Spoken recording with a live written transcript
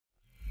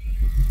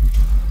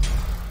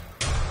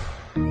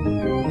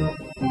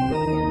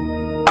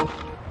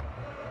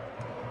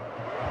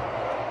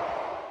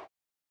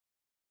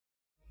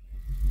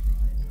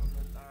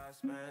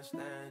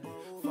standing.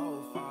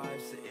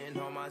 4-5 sitting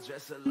on my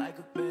dresser like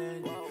a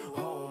bandit.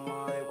 Oh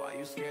my, why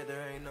you scared?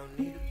 There ain't no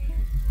need.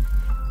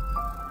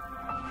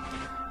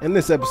 And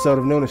this episode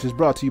of Noonish is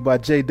brought to you by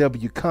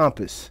JW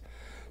Compass,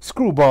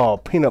 Screwball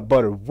Peanut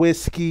Butter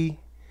Whiskey,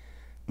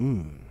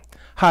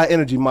 High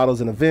Energy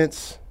Models and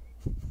Events,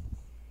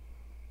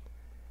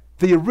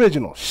 the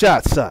original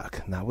Shot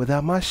Sock, not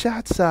without my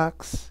Shot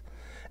Socks,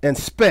 and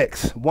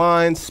Specs,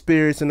 Wine,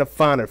 Spirits, and the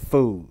Finer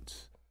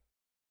Foods.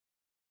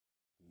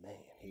 Man,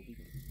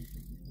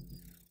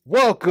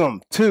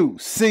 welcome to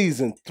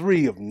Season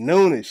 3 of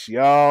Noonish,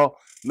 y'all.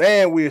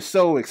 Man, we're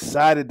so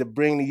excited to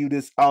bring to you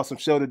this awesome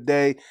show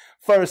today.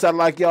 First, I'd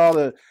like y'all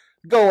to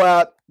go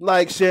out,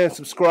 like, share, and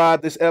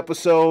subscribe this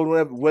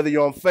episode, whether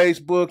you're on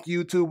Facebook,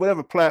 YouTube,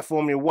 whatever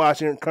platform you're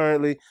watching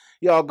currently.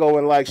 Y'all go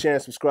and like, share,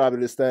 and subscribe to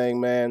this thing,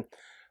 man.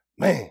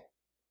 Man,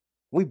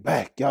 we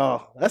back,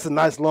 y'all. That's a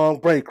nice long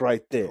break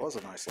right there. That was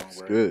a nice long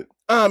break. Good.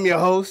 I'm your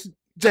host,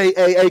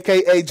 J.A.,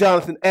 a.k.a.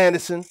 Jonathan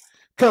Anderson,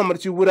 coming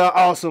at you with our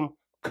awesome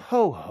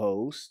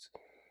co-host,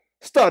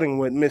 starting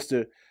with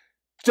Mr.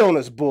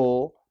 Jonas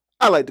Bull.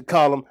 I like to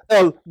call him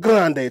El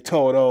Grande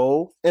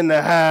Toro in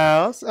the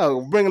house.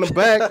 Oh, bringing him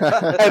back.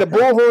 Hey, the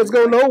bullhorns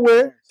go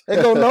nowhere. They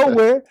go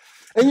nowhere.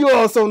 And you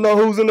also know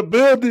who's in the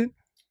building.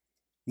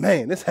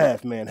 Man, this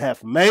half man,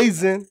 half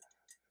amazing.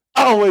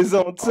 Always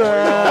on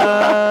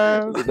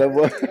time. My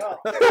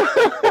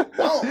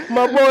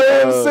boy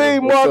MC,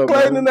 Mark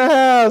Clayton in the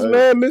house,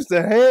 man.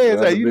 Mr.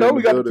 Hands. Hey, you know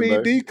we got the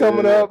PD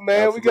coming up,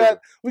 man. Absolutely.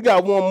 We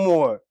got one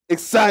more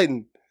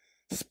exciting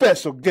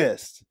special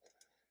guest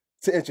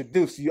to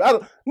introduce you. I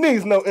don't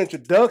needs no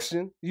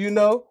introduction, you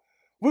know.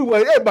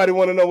 Everybody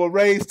want to know what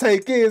Rae's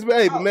take is, but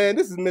hey, man,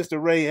 this is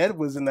Mr. Rae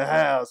Edwards in the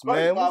house,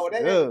 man. With that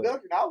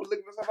introduction, I was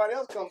looking for somebody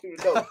else to come through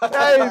the door.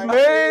 Hey,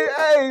 man,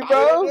 hey,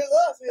 bro.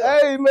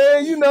 Hey,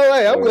 man, you know,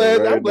 hey, I'm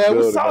glad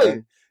we saw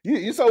you.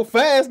 You so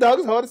fast, dog.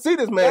 It's hard to see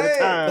this man at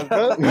times,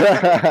 bro.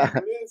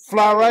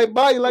 Fly right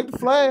by you like the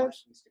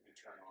Flash.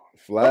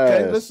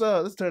 Okay, let's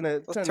turn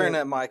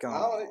that mic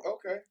on.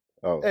 Okay.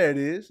 Oh. There it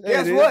is.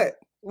 Guess what?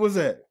 What's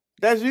that?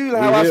 That's usually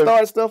how I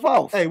start stuff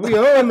off. Hey, we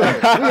on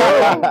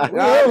that. We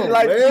on,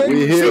 like, man.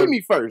 you see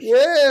me first.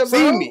 Yeah, bro.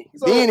 See me,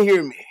 then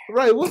hear me.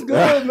 Right, what's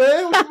good,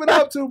 man? What you been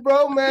up to,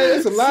 bro, man?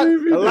 It's a lot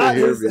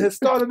has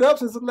started up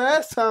since the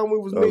last time we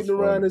was meeting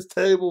around this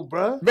table,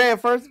 bro. Man,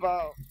 first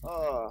of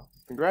all,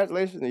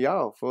 congratulations to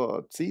y'all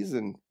for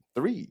season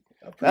 3.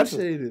 I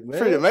appreciate it, man.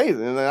 Pretty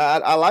amazing. And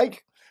I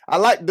like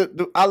that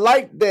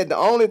the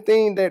only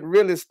thing that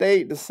really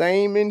stayed the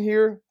same in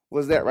here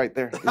was that right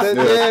there.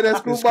 That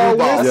screwball.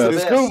 The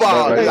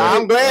screwball.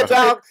 I'm glad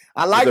y'all.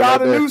 I like all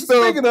the new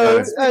stuff. Speaking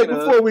of, hey,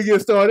 before we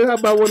get started, how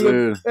about one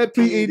of that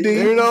PED?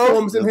 You know,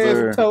 performance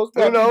enhancing toast.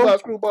 You know,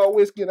 about screwball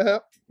whiskey in the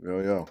house.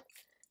 Yeah.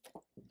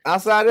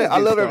 Outside that, I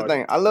love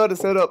everything. I love the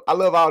setup. I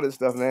love all this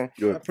stuff, man.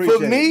 Good. For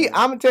me,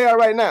 I'm gonna tell you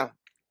right now.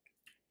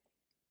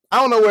 I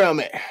don't know where I'm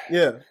at.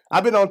 Yeah.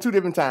 I've been on 2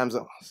 different time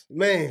zones.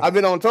 Man. I've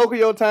been on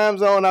Tokyo time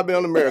zone. I've been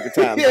on America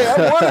time zone. Yeah,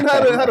 I'm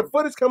wondering how the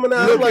footage coming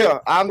out. Look here.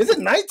 Is it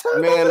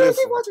nighttime? Man,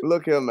 listen.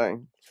 Look here,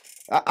 man.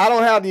 I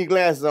don't have these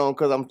glasses on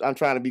because I'm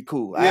trying to be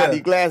cool. I have these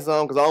glasses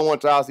on because I don't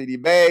want y'all to see these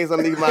bags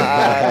underneath my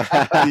eyes,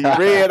 these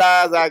red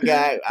eyes I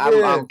got.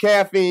 I'm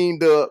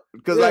caffeined up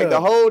because like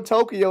the whole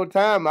Tokyo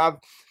time, I've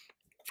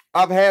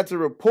had to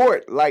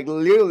report like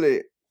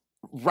literally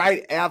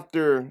right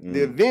after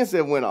the events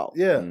that went off.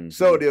 Yeah. Mm-hmm.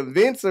 So the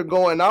events are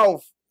going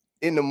off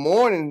in the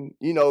morning,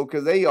 you know,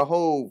 because they a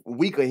whole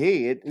week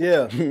ahead.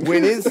 Yeah.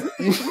 When it's,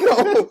 you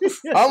know,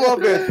 I'm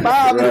up at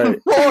 5 in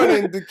the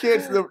morning to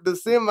catch the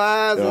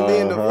semis and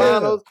then the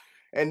finals.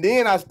 And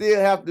then I still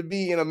have to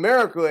be in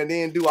America and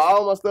then do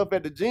all my stuff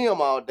at the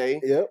gym all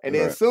day. Yep. And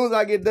then as soon as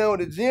I get done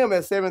with the gym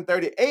at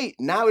 7:38,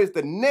 now it's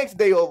the next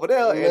day over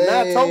there. And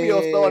now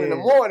Tokyo starting in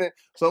the morning.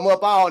 So I'm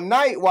up all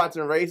night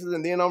watching races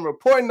and then I'm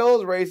reporting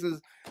those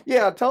races.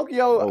 Yeah,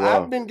 Tokyo,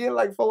 I've been getting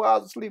like 4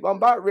 hours of sleep. I'm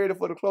about ready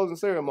for the closing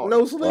ceremony.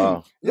 No sleep.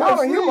 Wow. Y'all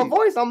don't hear my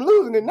voice. I'm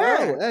losing it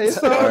now. Hey, it's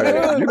all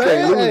good, You man.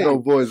 can't lose no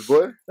voice,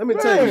 boy. Let me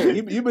tell you,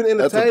 you've been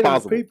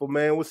entertaining people,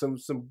 man, with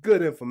some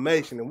good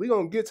information. And we're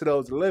going to get to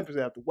those Olympics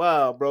after a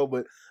while, bro.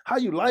 But how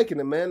you liking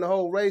it, man? The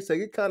whole race, like,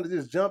 it kind of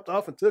just jumped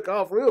off and took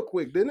off real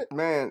quick, didn't it?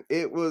 Man,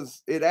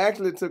 it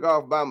actually took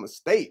off by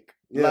mistake.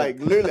 Yeah. Like,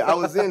 literally, I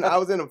was in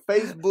a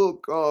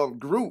Facebook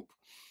group,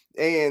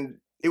 and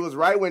it was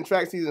right when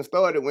track season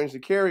started, when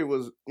Sha'Carri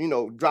was, you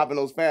know, dropping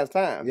those fast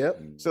times.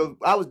 Yep. So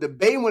I was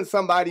debating with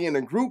somebody in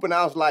the group, and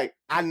I was like,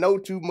 I know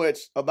too much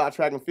about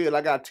track and field.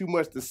 I got too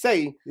much to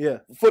say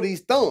for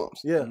these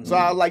thumbs. Yeah. So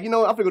I was like, you know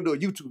what? I'm going to do a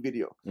YouTube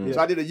video. Yeah.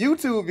 So I did a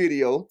YouTube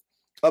video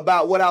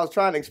about what I was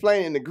trying to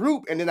explain in the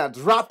group, and then I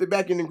dropped it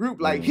back in the group,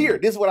 like, here,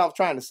 this is what I was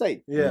trying to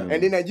say. Yeah.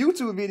 And then that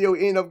YouTube video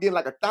ended up getting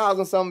like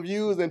 1,000-some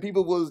views, and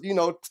people was, you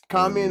know,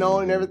 commenting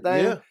on and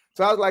everything. Yeah.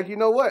 So I was like, you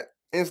know what?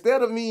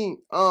 Instead of me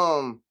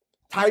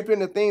typing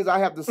the things I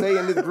have to say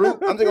in this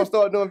group, I'm just gonna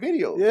start doing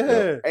videos.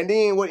 Yeah. And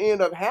then what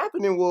ended up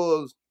happening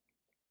was,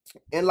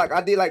 and like I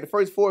did like the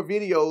first 4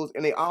 videos,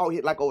 and they all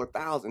hit like over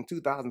 1,000,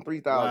 2,000,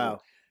 3,000. Wow.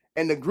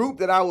 And the group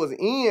that I was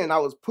in, I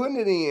was putting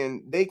it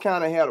in, they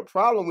kind of had a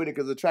problem with it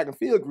because the track and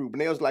field group.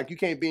 And they was like, you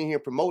can't be in here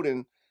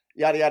promoting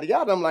yada, yada,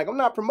 yada. I'm like, I'm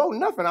not promoting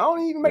nothing. I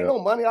don't even make no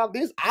money off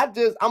this.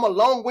 I'm a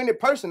long-winded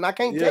person. I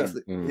can't text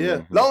it.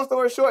 Yeah. Long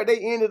story short, they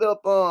ended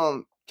up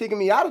kicking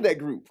me out of that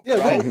group. Yeah,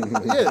 right?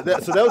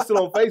 So that was still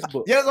on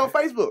Facebook. Yeah, it's on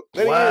Facebook.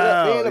 They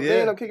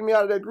ended up kicking me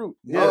out of that group.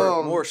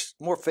 Yeah, more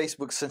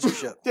Facebook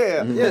censorship.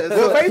 Yeah.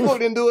 Well, Facebook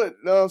didn't do it.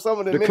 Some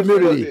of the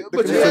community.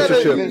 But you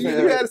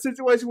had a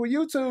situation with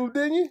YouTube,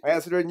 didn't you? I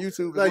answered it on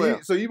YouTube as well.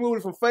 So you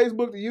moved from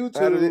Facebook to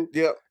YouTube.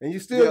 Yep. And you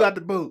still got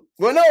the boot.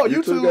 Well, no,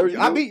 YouTube.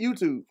 I beat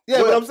YouTube.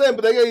 Yeah, but I'm saying,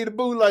 but they gave you the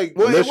boot like.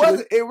 Well,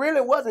 it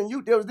really wasn't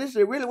YouTube.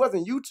 It really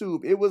wasn't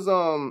YouTube. It was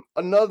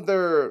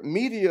another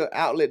media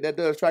outlet that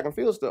does track and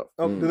field stuff.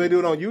 Do they do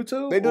it on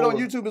YouTube? They do it on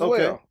YouTube as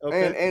well.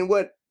 Okay. And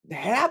what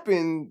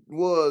happened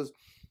was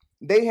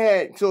they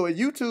had, so at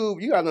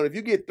YouTube, you gotta know, if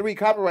you get 3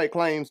 copyright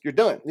claims, you're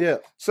done. Yeah.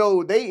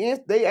 So they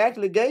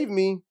actually gave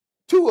me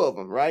 2 of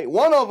them, right?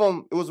 One of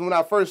them, it was when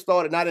I first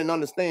started and I didn't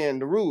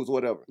understand the rules or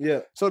whatever.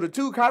 Yeah. So the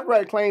 2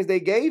 copyright claims they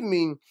gave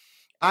me,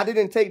 I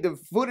didn't take the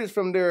footage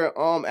from their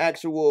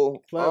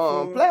actual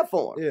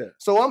platform. Yeah.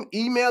 So I'm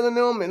emailing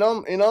them and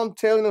I'm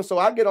telling them. So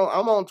I'm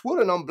on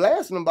Twitter and I'm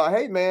blasting them about,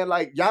 hey man,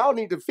 like y'all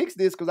need to fix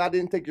this because I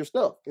didn't take your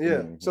stuff.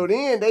 Yeah. So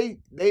then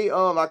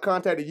I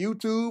contacted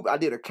YouTube. I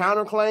did a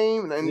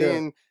counterclaim and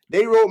then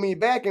they wrote me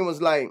back and was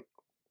like,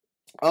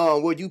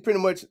 well, you pretty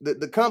much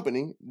the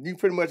company, you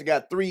pretty much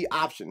got 3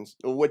 options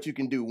of what you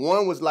can do.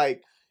 One was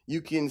like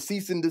you can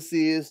cease and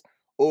desist.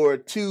 Or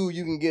 2,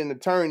 you can get an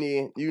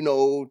attorney,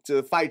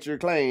 to fight your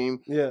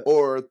claim. Yeah.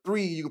 Or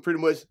 3, you can pretty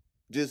much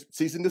just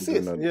cease and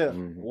desist. Yeah.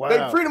 Wow. They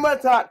pretty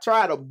much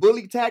tried a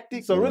bully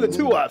tactic. So really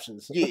 2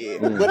 options. Yeah.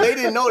 But they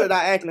didn't know that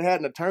I actually had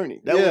an attorney.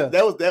 That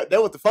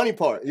was the funny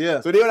part. Yeah.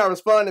 So then when I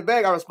responded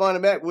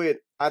back with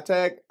I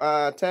tagged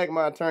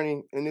my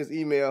attorney in this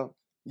email.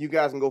 You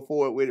guys can go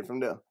forward with it from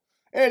there.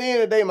 And at the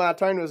end of the day, my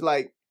attorney was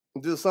like,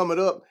 just sum it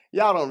up,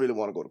 y'all don't really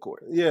want to go to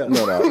court. Yeah.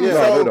 No, yeah.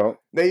 So they don't.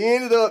 They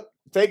ended up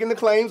taking the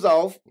claims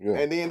off,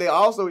 and then they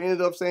also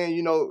ended up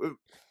saying,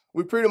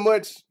 we pretty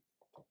much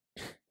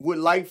would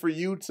like for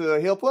you to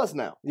help us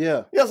now.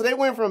 Yeah. Yeah, so they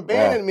went from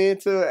banning me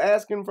to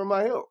asking for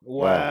my help.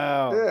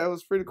 Wow. Yeah, it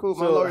was pretty cool.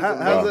 My So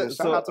lawyers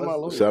shout out to my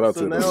lawyers. Shout out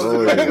to now the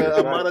lawyers.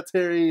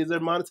 is there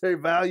monetary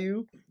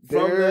value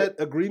from that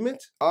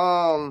agreement?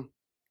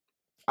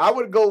 I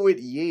would go with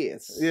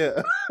yes.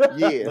 Yeah.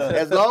 Yes.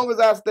 As long as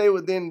I stay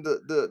within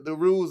the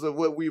rules of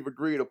what we've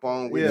agreed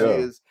upon, which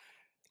is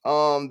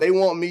they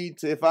want me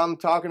to, if I'm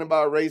talking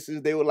about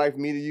races, they would like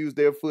me to use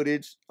their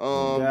footage.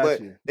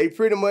 But they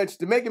pretty much,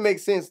 to make it make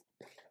sense,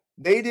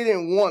 they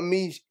didn't want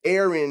me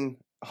airing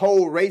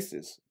whole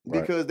races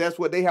because that's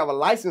what they have a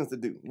license to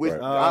do, which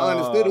I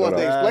understood once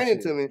they explained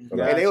it to me.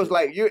 And they was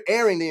like, you're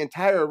airing the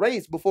entire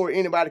race before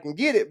anybody can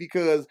get it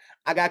because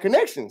I got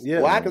connections.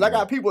 Yeah. Why? Because I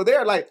got people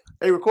there like,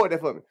 hey, record that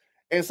for me.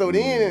 And so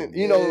then,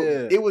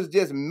 it was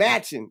just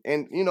matching.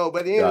 And,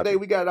 by the end of the day,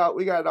 we got it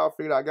all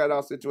figured out, got it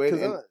all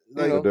situated.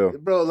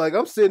 And, bro, like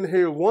I'm sitting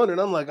here wondering,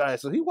 I'm like, all right,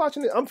 so he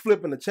watching it. I'm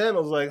flipping the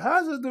channels like,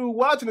 how's this dude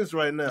watching this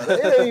right now?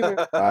 It ain't even,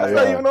 it's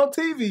not even on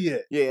TV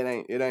yet. Yeah,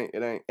 it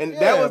ain't. And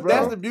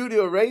that's the beauty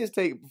of Rae's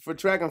take for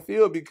track and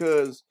field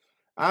because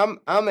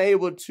I'm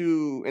able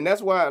to, and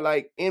that's why,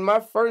 like, in my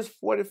first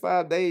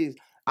 45 days,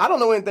 I don't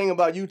know anything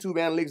about YouTube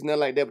analytics and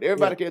nothing like that, but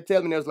everybody kept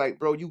telling me, they was like,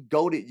 bro, you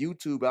goated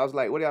YouTube. I was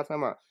like, what are y'all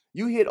talking about?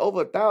 You hit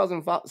over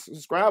 1,000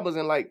 subscribers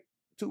in like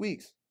 2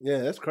 weeks. Yeah,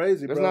 that's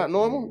crazy, That's bro. not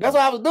normal. That's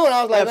what I was doing.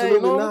 I was like,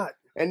 absolutely not.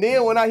 And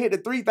then when I hit the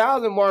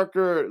 3,000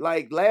 marker,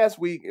 like last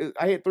week,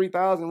 I hit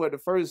 3,000 with the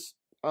first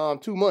 2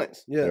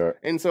 months. Yeah.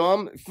 And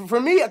so for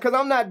me, because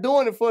I'm not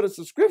doing it for the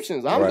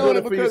subscriptions. I'm doing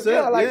it because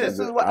this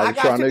is what I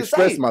got trying to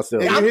express say.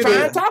 myself. I'm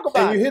trying to talk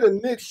about it. And you hit a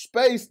niche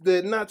space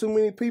that not too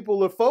many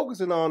people are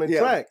focusing on in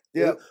track.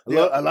 Yeah.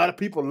 A lot of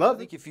people love I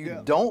think if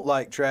you don't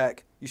like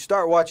track, you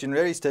start watching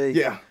Rae's take.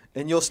 Yeah.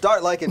 And you'll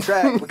start liking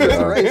track because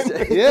of Rae's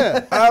take.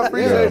 Yeah. I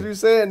appreciate you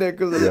saying that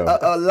because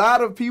a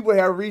lot of people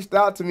have reached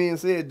out to me and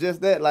said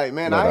just that. Like,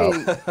 man,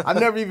 I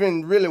never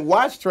even really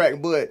watched track,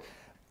 but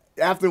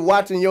after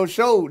watching your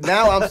show,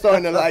 now I'm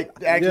starting to like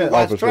actually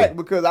watch track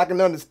because I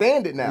can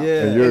understand it now.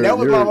 Yeah. And that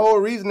was my whole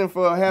reasoning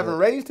for having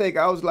Rae's take.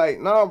 I was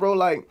like, no, bro,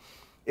 like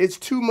it's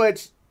too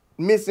much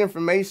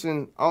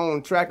misinformation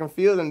on track and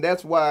field, and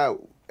that's why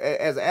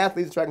as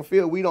athletes track and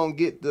field, we don't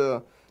get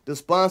the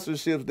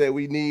sponsorships that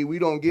we need. We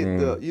don't get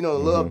the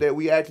love that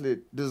we actually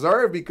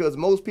deserve because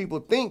most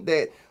people think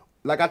that,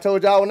 like I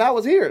told y'all when I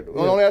was here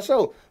on that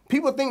show,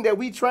 people think that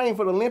we train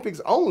for the Olympics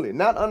only,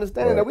 not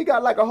understanding that we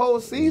got like a whole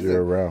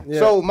season. Yeah.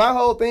 So my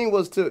whole thing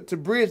was to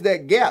bridge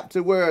that gap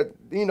to where,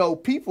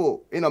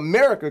 people in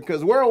America,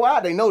 because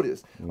worldwide they know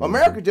this.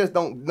 America just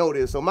don't know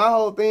this. So my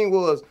whole thing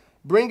was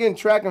bringing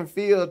track and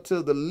field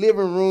to the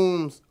living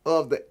rooms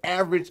of the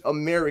average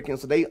American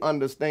so they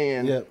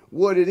understand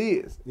what it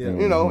is,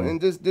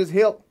 and just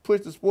help push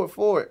the sport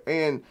forward.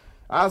 And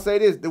I'll say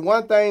this, the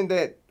one thing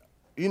that,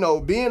 you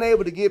know, being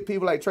able to get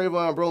people like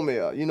Trayvon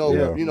Bromell, you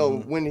know,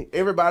 when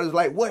everybody's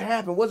like, what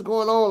happened? What's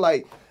going on?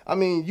 Like, I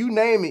mean, you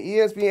name it,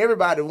 ESPN,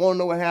 everybody want to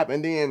know what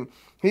happened. And then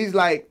he's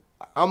like,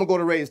 I'm gonna go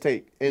to Rae's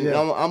take, and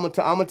I'm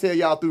gonna tell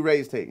y'all through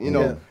Rae's take. You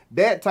know,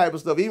 that type of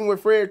stuff. Even with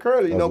Fred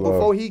Curley, you know,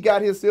 before he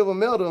got his silver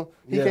medal,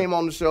 he came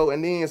on the show,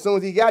 and then as soon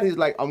as he got, he's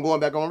like, I'm going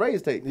back on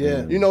Rae's take.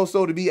 Yeah, you know,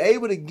 so to be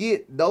able to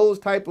get those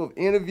type of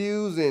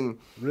interviews and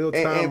real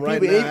time, and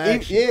right people, now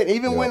action.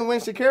 even when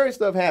Sha'Carri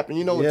stuff happened,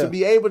 you know, to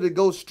be able to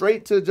go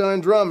straight to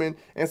John Drummond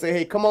and say,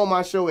 hey, come on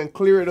my show and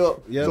clear it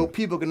up so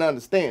people can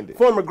understand it.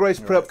 Former Grace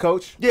Prep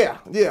coach. Yeah.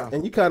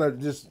 And you kind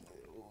of just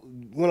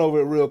went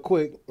over it real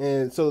quick,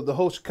 and so the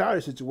whole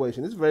Sha'Carri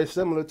situation is very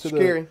similar to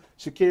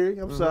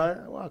Sha'Carri. I'm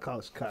sorry, well, I call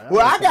it Sha'Carri.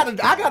 Well, I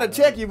gotta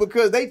check you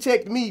because they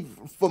checked me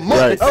for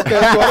months. Right.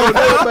 Okay, so I'm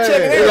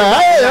checking it.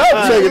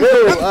 I'm checking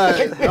it. All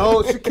right,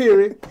 oh,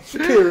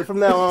 Sha'Carri from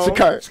now on.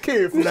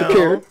 Sha'Carri from now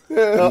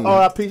on.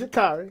 R.I.P.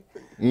 Sha'Carri.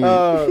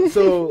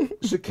 So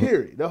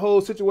Sha'Carri, the whole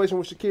situation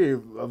with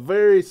Sha'Carri,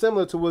 very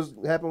similar to what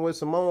happened with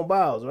Simone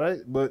Biles, right?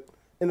 But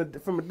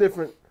from a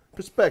different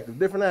perspective,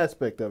 different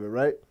aspect of it,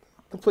 right?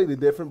 Completely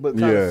different, but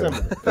kind of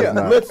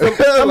similar.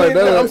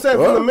 I'm saying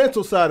from the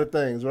mental side of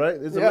things, right?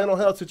 It's a mental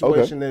health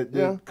situation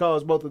that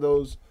caused both of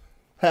those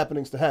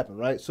happenings to happen,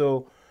 right?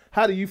 So,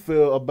 how do you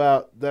feel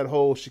about that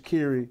whole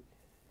Sha'Carri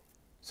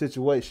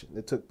situation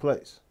that took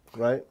place,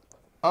 right?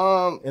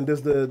 And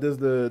does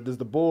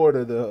the board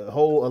or the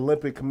whole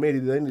Olympic committee,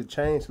 do they need to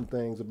change some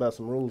things about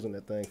some rules in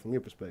that thing from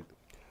your perspective?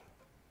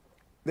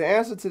 The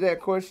answer to that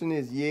question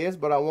is yes,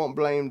 but I won't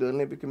blame the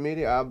Olympic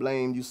committee. I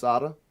blame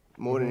USADA.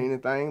 More than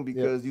anything,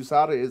 because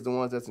USADA is the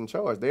ones that's in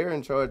charge. They're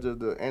in charge of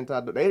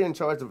they're in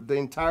charge of the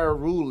entire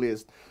rule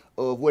list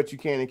of what you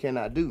can and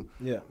cannot do.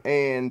 Yeah.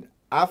 And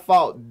I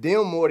fought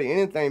them more than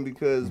anything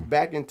because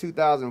back in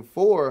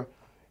 2004,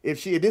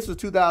 if this was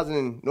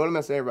 2000, no, let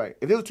me say it right.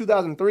 If it was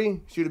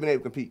 2003, she would have been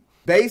able to compete.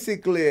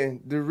 Basically,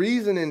 the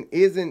reasoning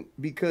isn't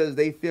because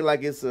they feel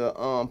like it's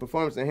a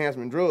performance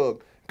enhancement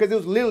drug. Because it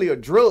was literally a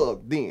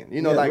drug then,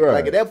 you know, like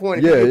at that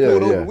point, if you get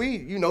pulled over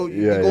weed, you know,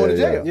 you're going to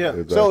jail. Yeah.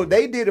 Exactly. So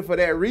they did it for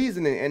that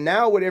reasoning, and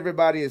now what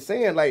everybody is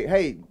saying, like,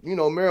 hey, you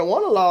know,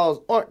 marijuana laws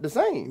aren't the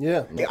same.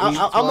 Yeah, I'm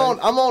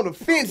on the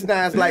fence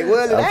now. It's like,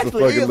 well, it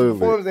actually is a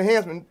performance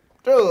enhancement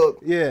drug.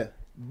 Yeah,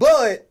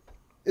 but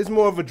it's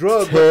more of a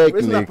drug.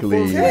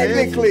 Technically,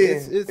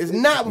 it's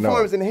not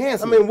performance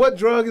enhancing. I mean, what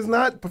drug is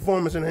not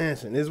performance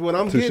enhancing? Is what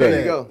I'm getting at. There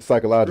you go.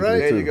 Psychologically, right?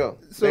 There you go.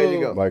 So, there you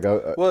go. Like,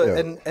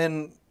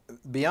 and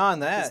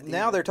beyond that,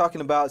 now they're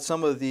talking about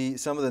some of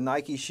the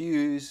Nike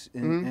shoes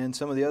and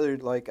some of the other,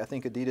 like I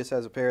think Adidas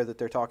has a pair that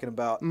they're talking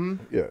about. Calling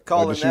like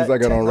the shoes that I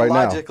got on right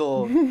now.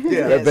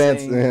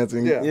 Advanced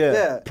enhancing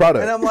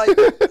product. And I'm like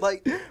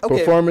okay,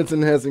 performance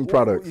enhancing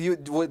product.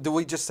 Do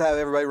we just have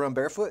everybody run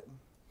barefoot?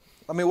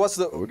 I mean, what's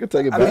the? We can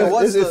take it back. I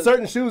mean, it's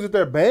certain shoes that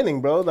they're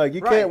banning, bro. Like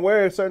you can't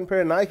wear a certain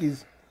pair of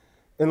Nikes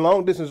in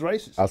long distance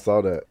races. I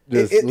saw that.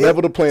 Just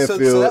level the playing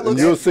field, and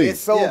you'll see.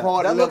 It's so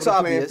hard. That looks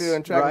obvious, field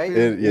and track right?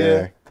 and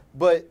field.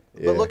 But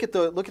look at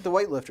the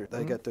weightlifter.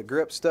 They got the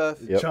grip stuff.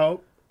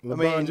 Chalk,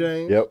 LeBron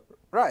James. Yep.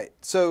 Right.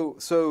 So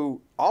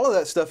all of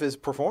that stuff is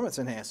performance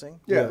enhancing.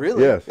 Yeah.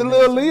 Really. Yes. The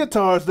little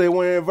leotards they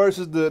wearing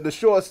versus the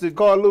shorts that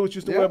Carl Lewis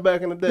used to wear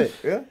back in the day.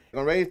 Yeah.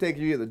 On race take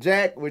you either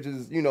jack, which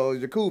is, you know,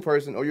 you're a cool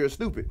person, or you're a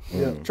stupid.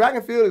 Yeah. Track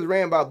and field is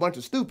ran by a bunch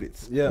of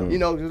stupids. Yeah. You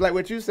know, just like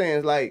what you're saying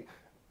is like,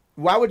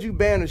 why would you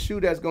ban a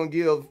shoe that's gonna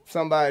give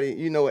somebody,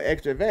 you know, an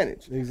extra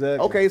advantage?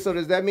 Exactly. Okay, so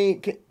does that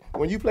mean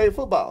when you play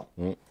football,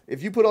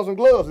 if you put on some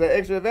gloves, is that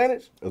extra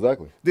advantage?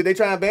 Exactly. Did they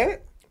try and ban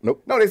it?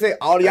 Nope. No, they say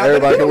all the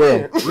everybody can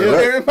wear them.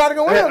 Everybody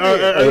can wear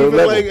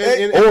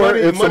them. Or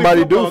if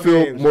somebody do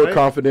feel more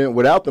confident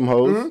without them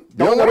hoes, you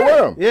don't got to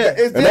wear them. Yeah,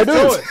 it's their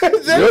choice.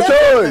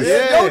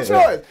 Your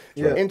choice.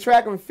 Yeah. In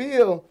track and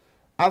field,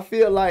 I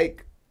feel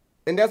like,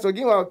 and that's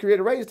again why I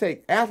created Rae's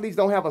take. Athletes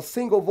don't have a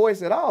single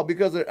voice at all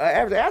because an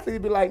average athlete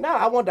would be like, "Nah,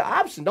 I want the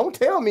option. Don't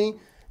tell me."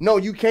 No,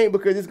 you can't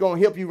because it's going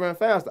to help you run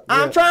faster.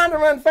 Yeah. I'm trying to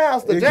run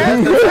faster,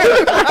 Jack.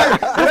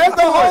 That's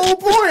the whole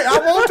point. I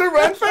want to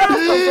run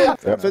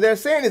faster. So they're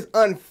saying it's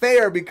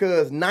unfair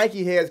because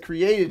Nike has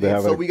created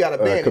it, so we got to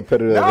ban it.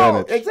 Competitive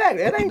advantage.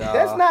 Exactly.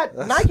 That's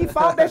not Nike's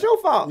fault. That's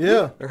your fault.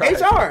 Yeah.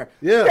 HR.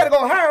 Yeah. You got to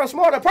go hire a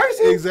smarter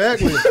person.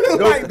 Exactly.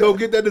 Go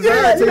get that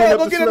designer team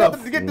up to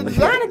snuff. Get the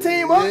designer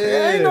team up.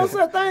 There ain't no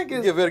such thing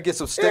as. You better get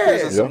some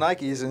stickers and some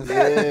Nikes.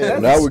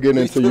 And now we're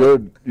getting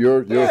into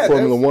your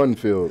Formula One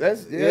field.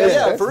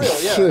 For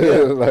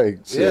real,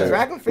 like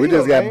track and field, we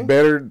just got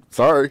better.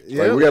 Sorry,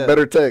 like, we got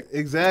better tech.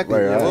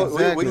 Exactly.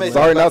 Like, we may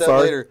sorry, talk about not that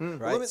sorry. later.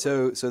 Right.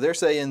 So they're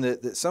saying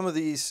that some of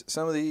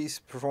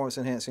these performance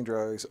enhancing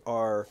drugs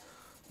are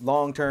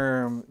long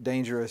term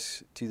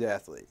dangerous to the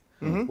athlete.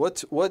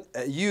 What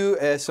you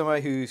as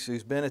somebody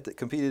who's been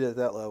competed at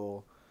that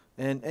level,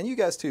 and you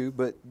guys too,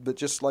 but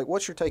just like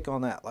what's your take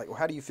on that? Like,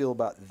 how do you feel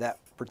about that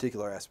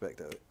particular aspect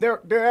of it?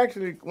 They're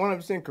actually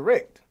 100%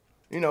 correct.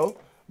 You know.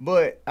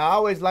 But I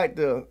always like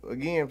to,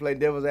 again, play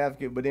devil's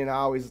advocate, but then I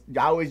always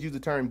use the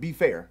term be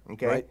fair,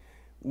 okay? Right.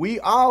 We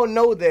all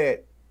know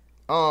that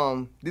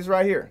this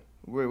right here,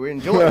 We're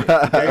enjoying it.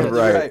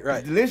 Okay? Right.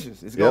 It's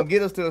delicious. It's gonna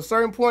get us to a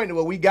certain point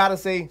where we gotta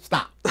say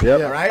stop.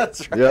 Yep. All right.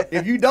 That's right. Yep.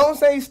 If you don't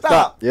say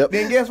stop, Yep.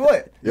 then guess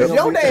what? Yep. It's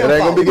your It damn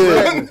ain't fault. gonna be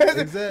good.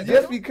 Exactly.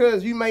 Just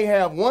because you may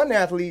have one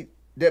athlete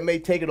that may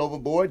take it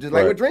overboard, just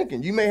like Right. with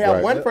drinking. You may have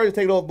Right. one person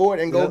take it overboard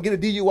and go get a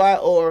DUI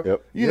or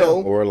you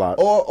know, or a lot,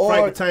 or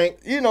Frank the Tank,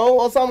 you know,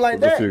 or something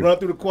like that. run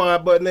through the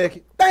quad butt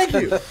naked. Thank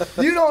you.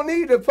 You don't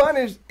need to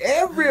punish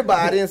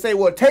everybody and say,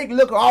 well, take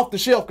liquor off the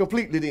shelf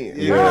completely then.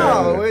 Yeah.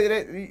 No,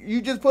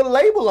 you just put a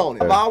label on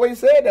it. I've always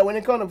said that when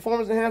it comes to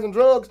performance-enhancing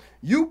drugs,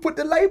 you put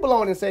the label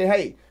on it and say,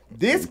 hey,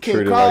 this can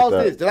Treat it cause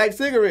like that. this. Like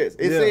cigarettes.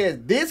 It says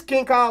this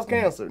can cause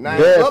cancer. Now,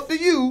 Yes. it's up to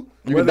you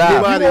You whether can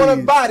you die. want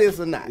to buy this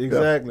or not.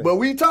 Exactly. But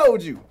we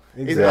told you.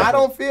 Exactly. I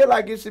don't feel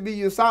like it should be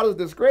your solid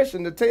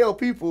discretion to tell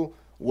people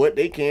what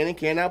they can and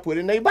cannot put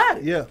in their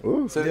body. Yeah.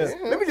 Ooh. So, Yeah.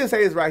 Let me just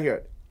say this right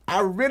here.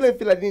 I really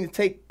feel like they need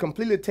to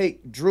completely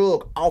take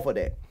drug off of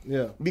that.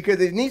 Yeah. Because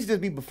it needs to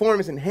just be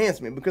performance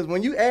enhancement. Because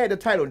when you add the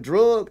title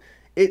drug,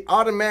 it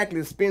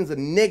automatically spins a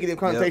negative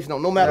connotation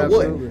on no matter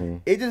Absolutely.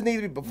 what. It just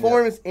needs to be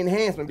performance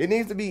enhancement. It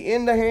needs to be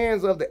in the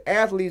hands of the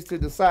athletes to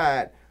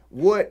decide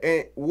what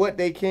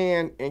they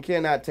can and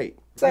cannot take.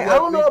 I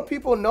don't know if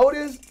people know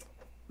this,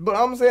 but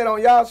I'm saying it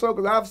on y'all show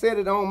because I've said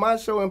it on my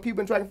show and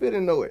people in track and field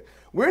didn't know it.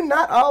 We're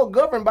not all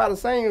governed by the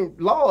same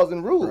laws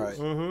and rules.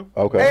 Right.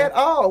 Okay. At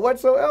all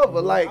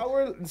whatsoever.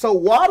 So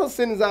WADA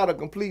sends out a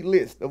complete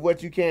list of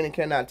what you can and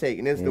cannot take,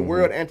 and it's the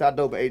World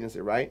Anti-Doping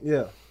Agency, right?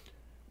 Yeah.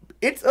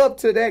 It's up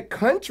to that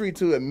country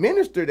to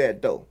administer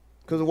that though,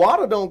 because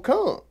WADA don't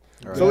come.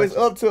 So it's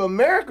up to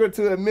America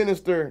to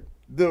administer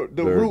the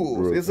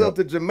rules. It's up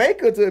to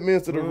Jamaica to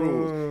administer the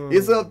rules.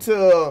 It's up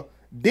to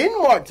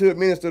Denmark to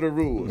administer the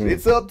rules.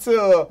 It's up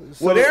to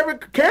whatever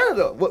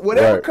Canada,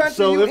 whatever Right. country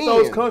So you if in.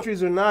 those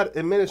countries are not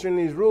administering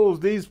these rules,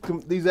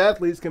 these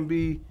athletes can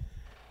be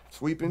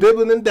Sweeping.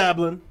 dibbling and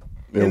dabbling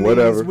And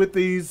whatever. with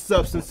these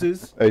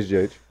substances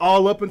HGH.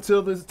 all up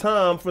until this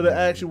time for the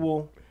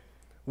actual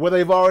where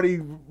they've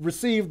already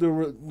received the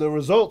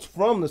results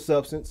from the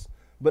substance,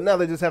 but now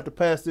they just have to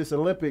pass this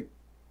Olympic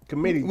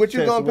committee. Which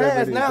you're test gonna or whatever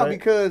pass it is, now right?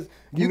 because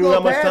You you're knew how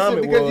gonna much pass time it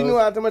it because you was. knew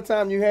how much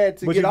time you had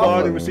to But get you've off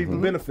already of it. received the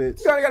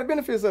benefits. You already got the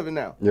benefits of it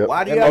now. Yep.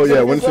 Why do you Oh have yeah,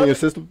 benefits when it's of in your it?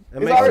 system. It's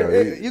makes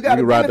already, sense. you got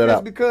the ride that benefits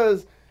out.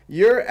 because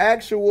your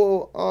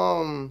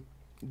actual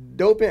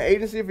doping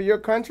agency for your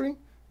country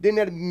didn't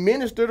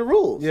administer the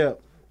rules. Yeah.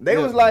 They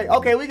was like,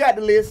 okay, we got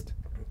the list.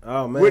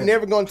 Oh man. We're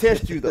never gonna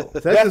test you though.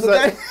 That's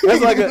the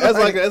thing.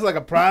 that's like a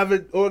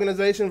private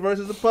organization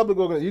versus a public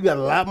organization. You got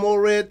a lot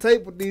more red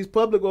tape with these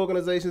public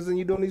organizations than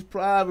you do in these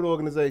private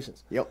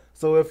organizations. Yep.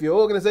 So if your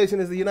organization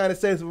is the United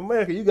States of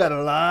America, you got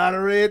a lot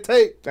of red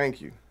tape.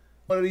 Thank you.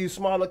 One of these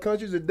smaller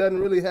countries that doesn't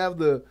really have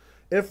the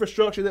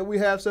infrastructure that we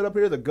have set up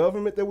here, the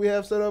government that we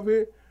have set up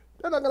here,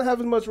 they're not gonna have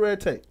as much red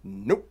tape.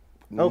 Nope.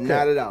 Okay.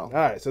 Not at all. All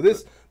right, so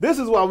this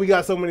is why we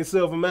got so many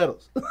silver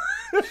medals.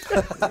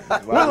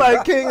 We're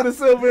like king of the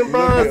silver and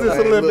bronze Look, this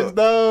man, Olympics, look.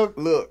 dog.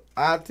 Look,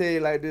 I'll tell you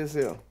like this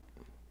here.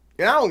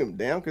 And I don't give a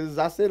damn because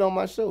I said on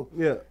my show.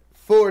 Yeah.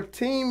 For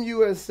Team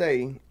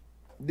USA,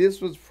 this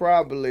was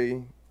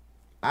probably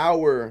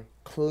our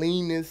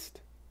cleanest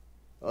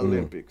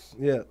Olympics.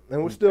 Yeah,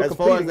 and we're still As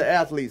competing. far as the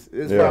athletes,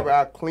 it's Yeah. probably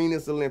our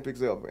cleanest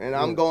Olympics ever. And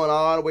I'm going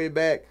all the way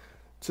back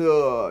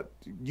to,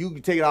 you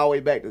can take it all the way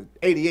back to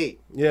 88.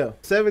 Yeah,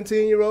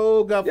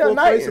 17-year-old got Yeah, fourth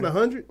place Knighton. in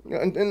 100.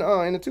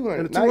 In the 200.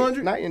 In the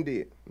 200? Knighton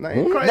did.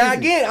 Crazy. Now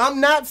again, I'm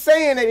not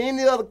saying that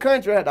any other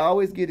country had to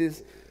always get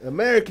this.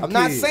 American I'm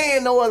not kid.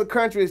 saying no other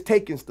country is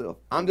taking stuff.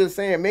 I'm just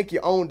saying make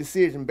your own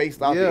decision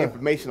based off Yeah. the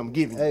information I'm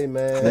giving you. Hey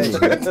man,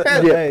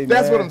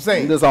 That's what I'm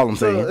saying. That's all I'm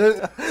saying.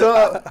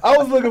 So I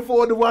was looking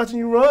forward to watching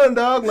you run,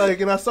 dog. Like,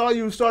 and I saw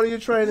you started your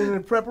training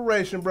and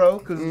preparation, bro,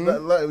 because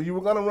you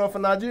were gonna run for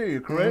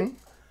Nigeria, correct?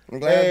 I'm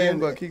glad I did,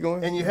 but keep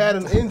going. And you had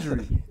an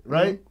injury,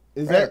 right?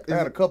 Is I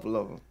had a couple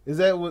of them. is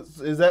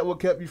that what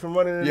kept you from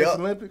running in this Yep.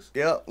 Olympics?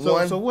 Yep.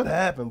 So what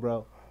happened,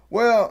 bro?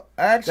 Well,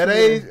 actually, That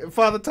age,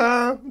 Father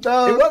Time,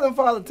 dog. it wasn't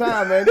Father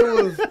Time, man.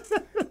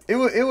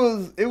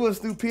 It was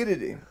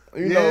stupidity.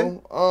 You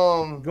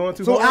know. Going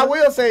too So hard? I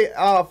will say,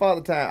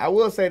 Father Time. I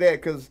will say that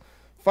because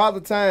Father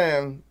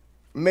Time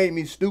made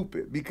me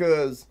stupid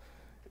because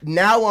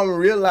now I'm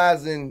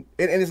realizing,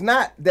 and it's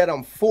not that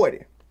I'm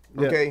 40.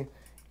 Yeah. Okay,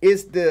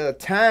 it's the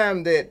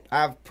time that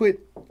I've put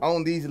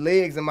on these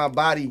legs and my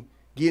body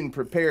getting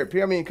prepared.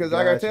 I mean, because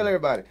I gotta Gotcha. tell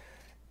everybody.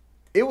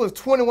 It was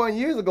 21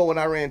 years ago when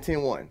I ran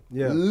 10-1.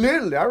 Yeah.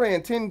 Literally, I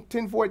ran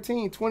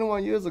 10-14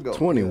 21 years ago.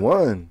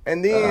 21.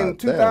 And then God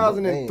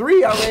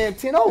 2003, I ran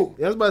 10-0.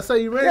 I was about to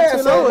say you ran Yeah,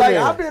 10 so over like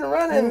there. I've been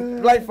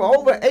running like for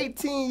over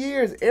 18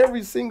 years.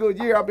 Every single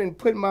year, I've been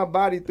putting my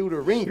body through the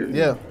ringer.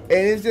 Yeah.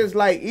 And it's just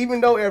like, even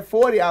though at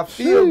 40 I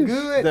feel Sheesh.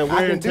 good, That wear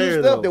I can and do tear,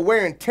 stuff. though. The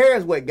wear and tear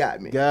is what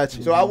got me.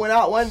 Gotcha. So I went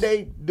out one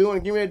day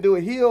getting ready to do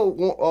a heel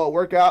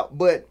workout,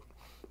 but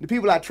the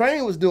people I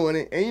trained was doing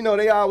it, and you know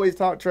they always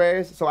talk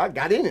trash. So I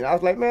got in it. I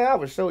was like, man, I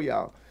will show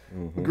y'all.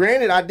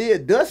 Granted, I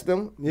did dust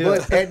them,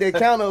 but at the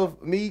account of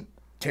me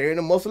tearing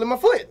the muscle in my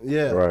foot.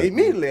 Yeah. Right.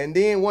 Immediately. And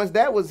then once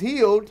that was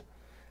healed,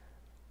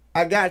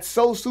 I got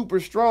so super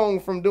strong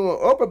from doing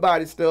upper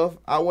body stuff.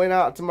 I went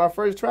out to my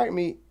first track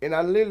meet and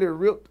I literally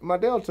ripped my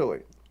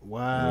deltoid.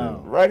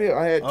 Wow. Right here,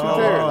 I had 2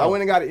 tears. I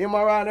went and got an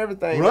MRI and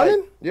everything. Running?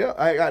 Like, yeah,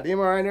 I got the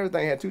MRI and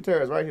everything. I had 2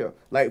 tears right here.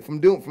 Like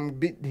from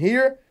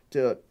here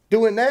to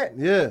doing that.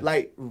 Yeah.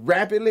 Like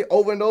rapidly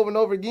over and over and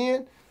over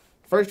again.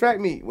 First track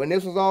meet, when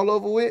this was all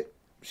over with,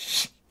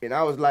 and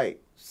I was like,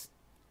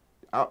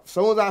 as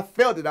soon as I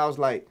felt it, I was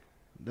like,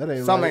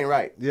 something ain't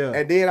right. Yeah.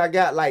 And then I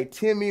got like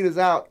 10 meters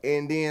out,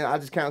 and then I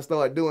just kind of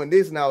started doing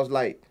this, and I was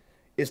like,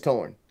 it's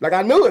torn. Like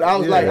I knew it. I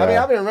was like, I mean,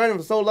 I've been running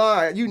for so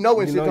long. You know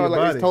when shit torn,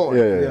 like it's torn.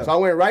 Yeah. So I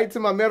went right to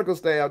my medical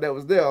staff that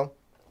was there,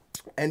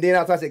 and then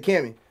after I said,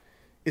 Cammy,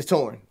 it's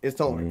torn. It's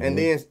torn. Mm-hmm. And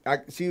then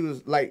she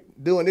was like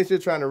doing this,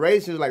 just trying to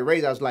raise. She was like,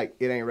 raise. I was like,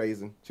 it ain't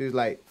raising. She was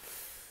like,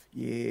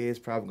 yeah, it's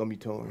probably gonna be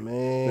torn.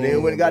 Man. So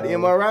then when I got the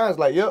MRI, I was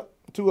like, yep,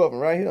 2 of them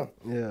right here.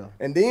 Yeah.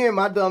 And then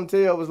my dumb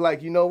tail was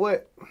like, you know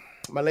what?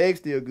 My leg's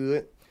still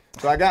good.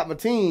 So I got my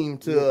team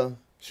to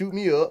shoot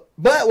me up.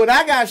 But when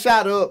I got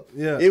shot up,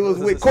 it was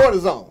with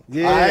cortisone.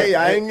 Yeah.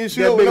 I ain't get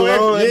shot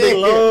That big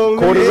long,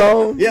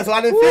 Cortisone? Yeah, so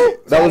I didn't feel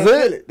it. That was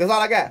it? That's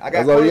all I got. I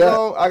got That's all you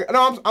cortisone.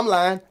 No, I'm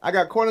lying. I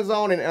got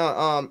cortisone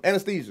and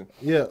anesthesia.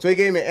 Yeah. So he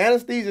gave me an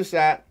anesthesia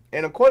shot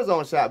and a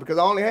cortisone shot because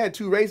I only had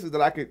 2 races that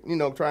I could,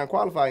 try and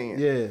qualify in.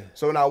 Yeah.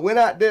 So when I went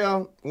out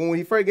there, when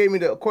he first gave me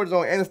the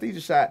cortisone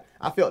anesthesia shot,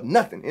 I felt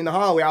nothing. In the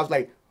hallway, I was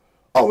like,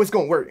 oh, it's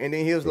going to work. And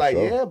then he was like,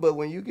 yeah, but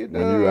when you get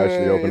done, you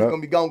actually open it's up,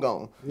 going to be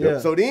gone. Yeah.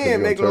 So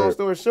then, make a long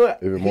story short,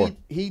 even more.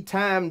 he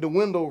timed the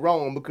window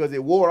wrong because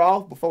it wore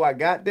off before I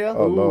got there.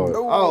 Oh, Lord.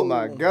 Oh,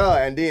 my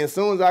God. And then as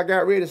soon as I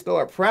got ready to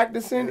start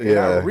practicing, and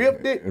I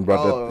ripped it. And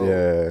brought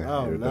that,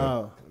 Oh,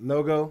 no.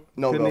 No go?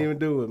 No Couldn't go. even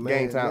do it, man.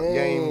 Game time.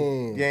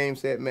 Man. Game,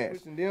 set, match.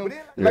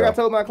 Like I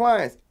told my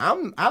clients,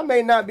 I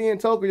may not be in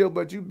Tokyo,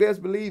 but you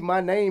best believe my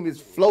name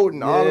is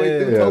floating all the way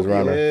through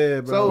Tokyo.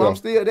 Yeah, bro. So I'm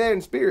still there in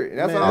spirit.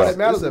 That's all that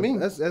matters to me.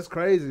 That's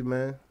crazy,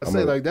 man.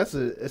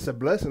 It's a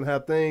blessing how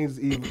things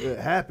even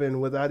happen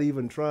without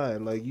even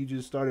trying. Like you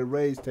just started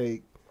Rae's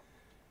Take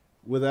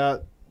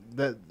without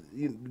that,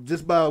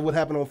 just by what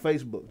happened on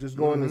Facebook, just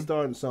going and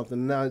starting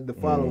something. Now the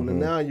following,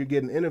 and now you're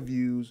getting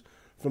interviews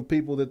from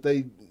people that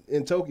they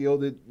in Tokyo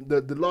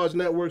that the large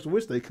networks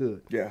wish they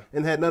could. Yeah.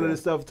 And had none of this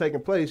stuff taken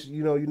place,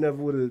 you never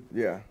would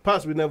have.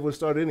 Possibly never would have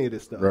started any of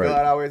this stuff. Right.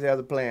 God always has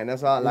a plan.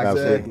 That's all I like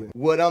to say. Exactly.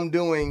 What I'm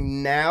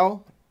doing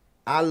now,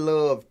 I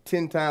love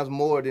 10 times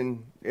more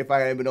than if I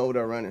had been over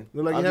there running.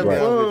 Look like I'm you're having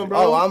just fun, with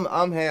bro. you. Oh,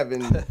 I'm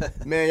having,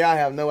 man, y'all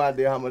have no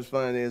idea how much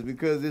fun it is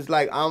because it's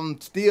like I'm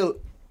still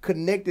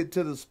connected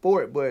to the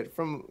sport, but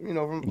from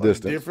a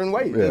different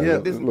way. Yeah, a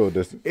little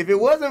distance. If it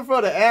wasn't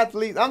for the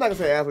athletes, I'm not gonna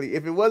say athletes.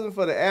 If it wasn't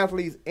for the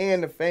athletes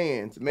and the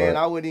fans, man,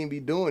 I wouldn't even be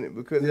doing it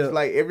because it's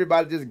like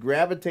everybody just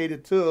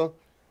gravitated to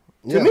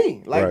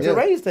me, like to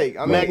Rae's Take.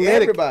 I'm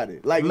magnetic. Everybody,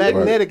 like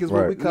magnetic is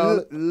what we call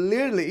it.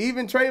 Literally,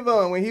 even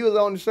Trayvon, when he was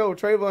on the show,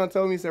 Trayvon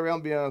told me, he said, "Ray, I'm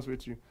gonna be honest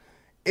with you.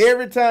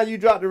 Every time you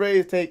drop the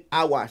Rae's Take,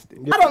 I watched it.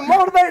 I done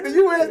motivated the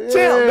U.S.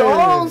 champ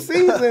the whole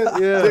season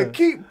to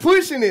keep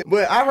pushing it.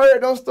 But I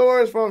heard those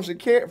stories from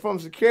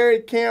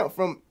security camp,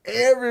 from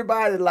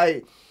everybody.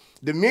 Like,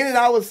 the minute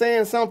I was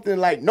saying something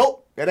like,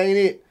 nope, that ain't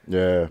it.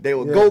 Yeah. They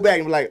would go back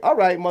and be like, all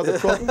right, mother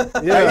trucker.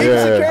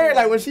 Security,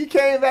 like when she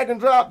came back and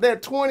dropped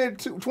that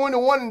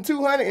 21 and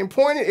 200 and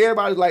pointed,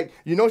 everybody was like,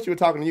 you know she was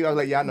talking to you. I was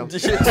like, yeah, I know.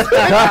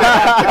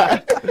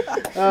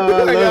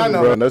 I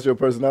know. Bro, that's your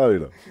personality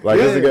though. Like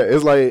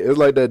it's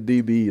like that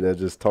DB that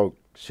just talk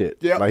shit.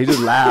 Yep. Like he just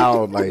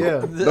loud. Like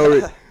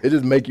it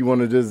just make you want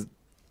to just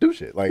do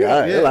shit. Like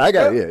I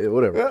got it.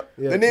 Whatever.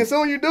 Yeah. And then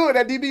soon you do it,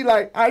 that DB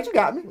like, all right, you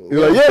got me.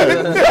 You're like,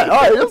 all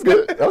right, that's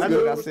good. That's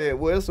good. I said,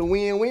 well, it's a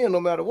win-win no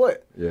matter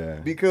what. Yeah.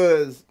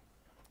 Because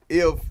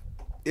if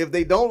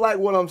they don't like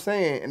what I'm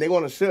saying and they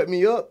want to shut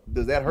me up,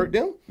 does that hurt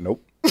them?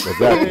 Nope.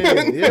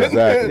 Exactly.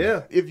 Exactly.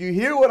 Yeah. If you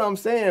hear what I'm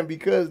saying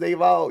because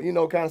they've all,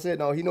 kind of said,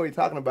 no, he know what he's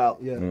talking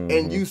about. Yeah.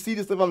 And you see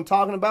the stuff I'm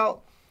talking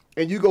about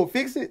and you go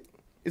fix it,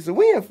 it's a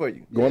win for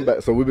you. Going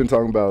back, so we've been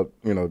talking about,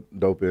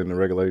 doping and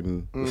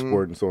regulating the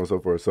sport and so on and so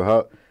forth. So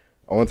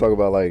I want to talk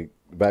about like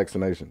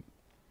vaccination.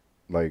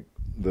 Like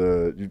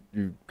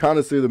you kind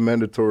of see the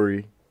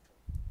mandatory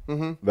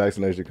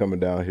vaccination coming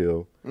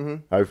downhill.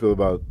 How you feel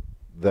about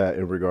that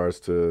in regards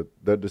to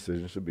that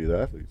decision should be the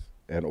athletes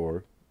and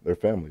or their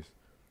families?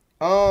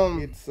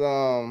 It's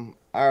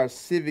our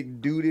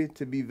civic duty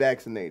to be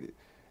vaccinated.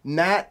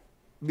 Not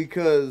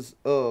because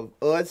of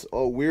us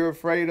or we're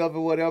afraid of it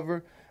or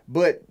whatever,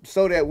 but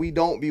so that we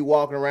don't be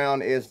walking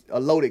around as a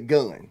loaded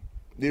gun.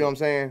 You know what I'm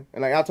saying?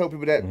 And like I told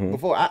people that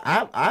before,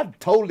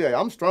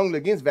 I'm strongly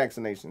against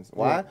vaccinations.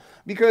 Why?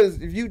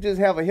 Because if you just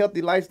have a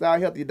healthy lifestyle,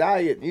 healthy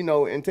diet,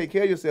 and take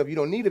care of yourself, you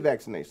don't need a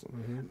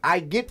vaccination. I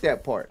get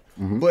that part.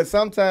 But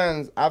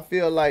sometimes I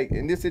feel like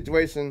in this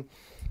situation,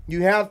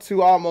 you have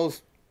to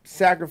almost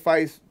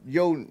sacrifice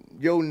your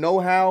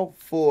know-how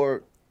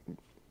for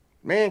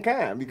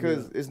mankind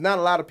because it's not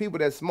a lot of people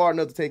that's smart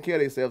enough to take care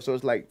of themselves. So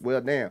it's like,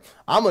 well, damn,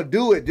 I'm going to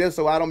do it just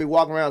so I don't be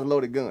walking around with a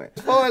loaded gun.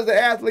 As far as the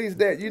athletes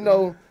that,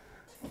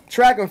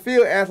 track and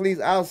field athletes,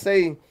 I'll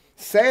say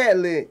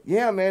sadly,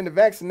 yeah, man, the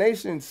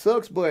vaccination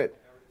sucks, but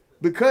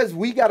because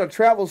we got to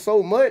travel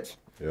so much,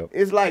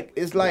 it's like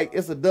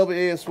it's a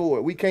double-edged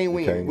sword. We can't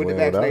win with the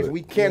vaccination.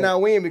 We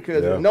cannot win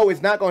because we know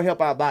it's not going to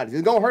help our bodies.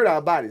 It's going to hurt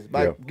our bodies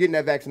by getting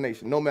that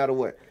vaccination, no matter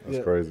what.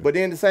 That's crazy. But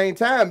then at the same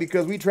time,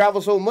 because we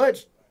travel so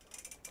much,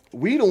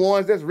 we the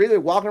ones that's really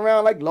walking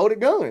around like loaded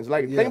guns.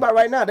 Like, think about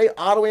right now, they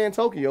Ottawa and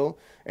Tokyo,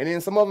 and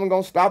then some of them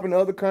going to stop in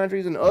other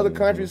countries and other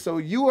countries, so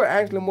you are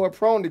actually more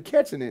prone to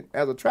catching it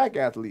as a track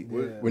athlete.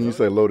 When you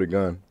say loaded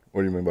gun,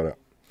 what do you mean by that?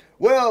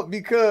 Well,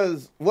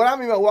 because what I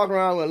mean by walking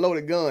around with a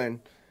loaded gun,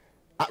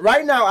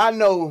 right now I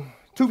know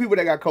 2 people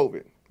that got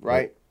COVID,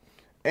 right?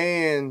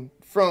 And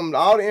from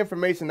all the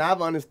information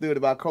I've understood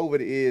about COVID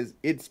is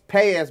it's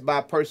passed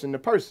by person to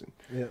person.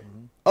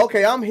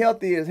 Okay, I'm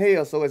healthy as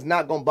hell, so it's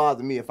not going to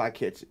bother me if I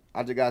catch it.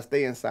 I just got to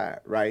stay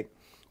inside, right?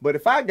 But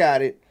if I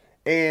got it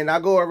and I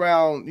go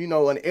around, you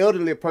know, an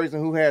elderly person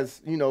who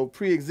has, you know,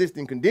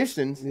 pre-existing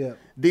conditions,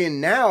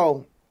 then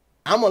now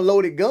I'm a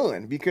loaded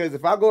gun, because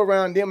if I go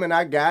around them and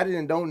I got it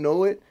and don't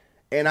know it,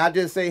 and I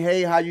just say,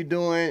 hey, how you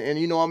doing? And,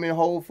 you know, I'm in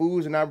Whole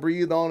Foods and I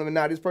breathe on them and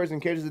now this person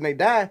catches and they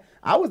die,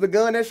 I was the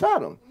gun that shot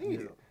them.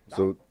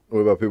 So what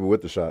about people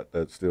with the shot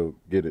that still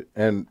get it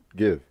and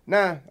give?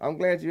 Nah, I'm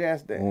glad you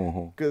asked that.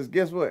 Because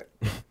guess what?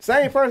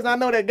 Same person I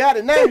know that got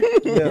it now,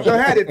 so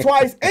had it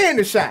twice and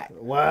the shot.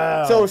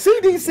 Wow. So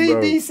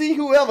CDC, DC,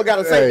 whoever got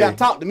to say, got to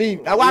talk to me.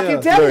 Now, I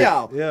keep telling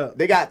y'all,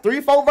 they got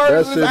 3-4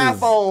 versions of this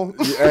iPhone.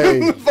 It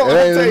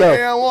ain't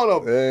enough. One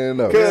of them. It ain't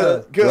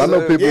enough. Because I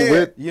know people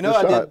with the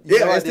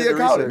shot I still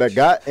call it. that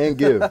got and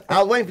give.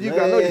 I was waiting for you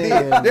because I know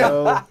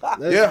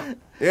you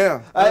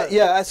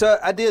did. So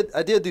I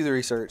did do the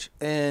research,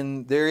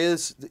 and there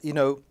is, you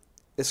know,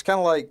 it's kind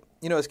of like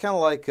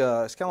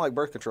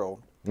birth control.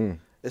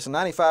 It's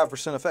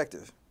 95%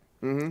 effective.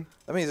 That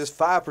means it's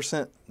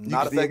 5%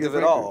 not effective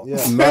at all.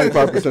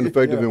 95%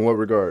 effective in what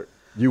regard?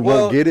 You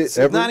won't get it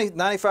ever?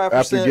 95%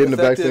 after getting the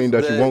vaccine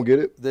that you won't get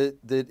it?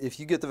 That if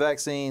you get the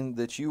vaccine,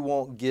 that you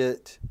won't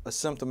get a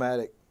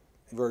symptomatic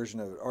version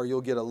of it, or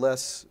you'll get a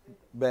less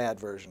bad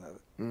version of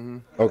it.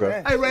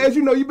 Okay. Hey, Ray, as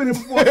you know, you've been in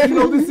sports. You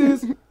know, this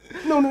is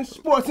Noonish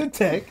Sports and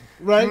Tech,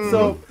 right?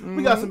 So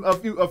we got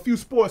a few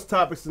sports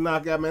topics to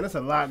knock out, man. There's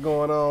a lot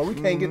going on. We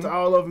can't get to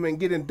all of them and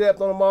get in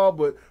depth on them all,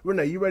 but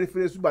Renee, you ready for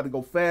this? We about to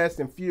go fast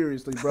and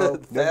furiously, bro.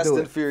 Fast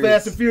and furious.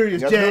 Fast and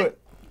furious, Jack.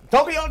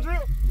 Tokyo Drill.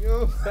 You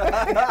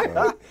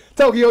know?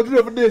 Tokyo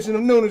Drill edition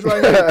of Noonish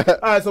right here.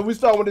 All right, so we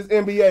start with this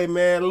NBA,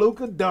 man.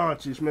 Luka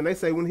Doncic, man. They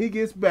say when he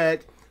gets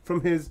back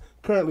from his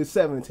currently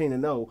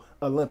 17-0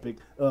 Olympic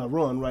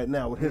run right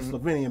now with his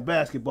Slovenian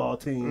basketball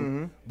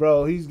team,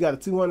 bro, he's got a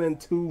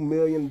 $202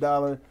 million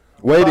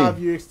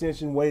 5-year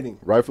extension waiting.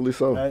 Rightfully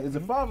so. It's a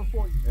 5 or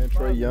 4 years. And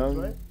Trae Young.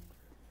 Right?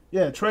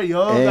 Yeah, Trae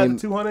Young got the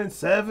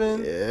 207.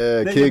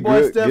 Yeah, then your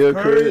boy Steph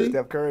Curry.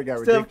 Steph Curry got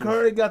ridiculous. Steph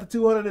Curry got the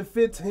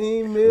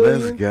 215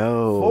 million. Let's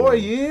go. 4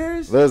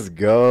 years. Let's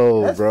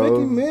go, That's bro.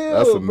 50 mil,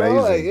 That's bro. amazing.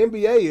 Like,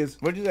 NBA is.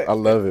 What'd you say? I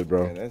love it,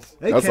 bro. Yeah,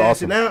 They that's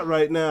cashing awesome. out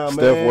right now, man.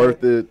 Steph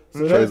worth it.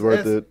 So Trae's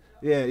worth it.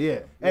 Yeah.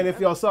 And if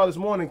y'all saw this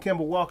morning, Kemba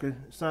Walker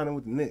signing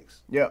with the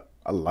Knicks. Yeah.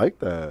 I like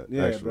that.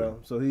 Yeah, actually. bro.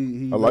 So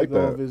he I like let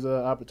go that. of his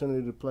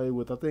opportunity to play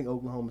with, I think,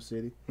 Oklahoma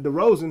City.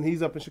 DeRozan,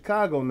 he's up in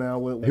Chicago now.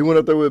 He went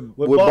up there with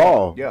With Ball,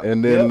 Ball. Yeah.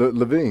 and then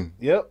Levine.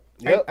 Yep.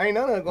 Ain't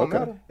none of it gonna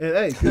matter. And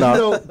hey, cause, Nah. you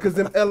know, because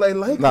them LA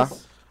Lakers. Nah. Them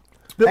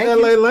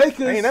Thank LA you.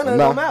 Lakers. Ain't none of it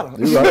Nah, gonna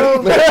matter. you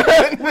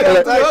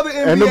right. the other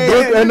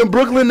and the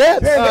Brooklyn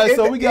Nets. All right,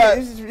 so we got.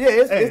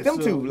 It's them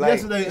so two.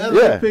 Like, yesterday,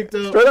 LA picked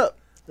up. Straight up.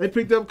 They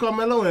picked up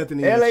Carmelo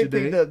Anthony LA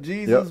yesterday. picked up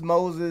Jesus,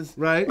 Moses,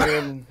 Right.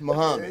 and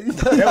Muhammad.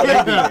 That's what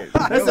they did.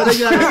 They said they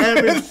got an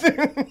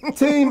average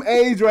team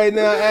age right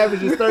now.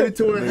 Average is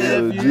 32 and a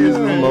half years. Jesus,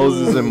 man.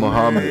 Moses, and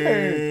Muhammad.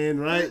 Man,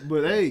 right?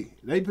 But hey,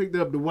 they picked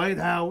up Dwight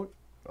Howard.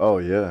 Oh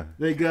yeah.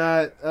 They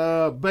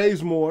got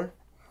Bazemore.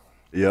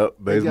 Yep.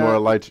 Bazemore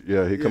light.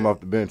 Yeah, he come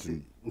off the bench.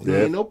 And, He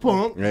ain't no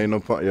punk. He ain't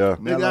no punk. Yeah.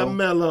 They got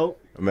Melo.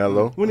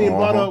 Melo. When he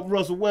brought up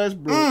Russell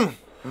Westbrook.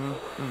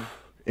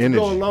 Energy.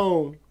 Go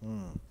along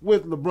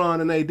with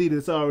LeBron and AD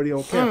that's already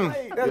on campus.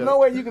 Hey, there's no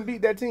way you can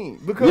beat that team.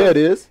 Because Yeah, it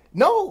is.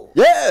 No.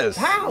 Yes.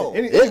 How?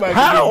 Anybody can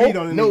How? get beat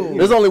on No.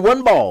 There's only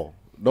one ball.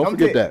 Don't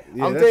forget that.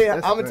 Yeah, I'm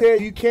that's gonna tell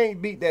you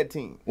can't beat that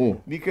team Mm.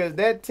 because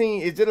that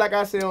team is just like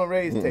I said on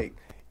Ray's take.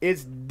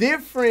 It's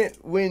different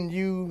when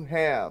you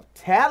have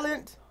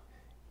talent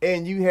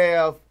and you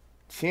have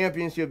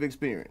championship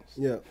experience.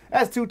 Yeah.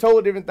 That's two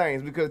totally different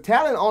things because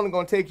talent only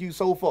gonna take you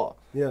so far.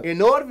 Yeah.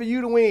 In order for you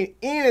to win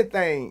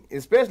anything,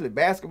 especially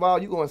basketball,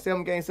 you going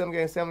 7 games.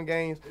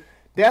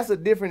 That's a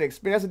different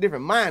experience. That's a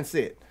different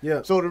mindset.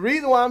 Yeah. So the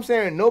reason why I'm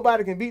saying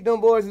nobody can beat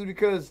them boys is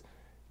because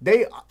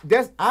I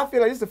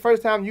feel like this is the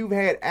first time you've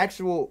had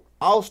actual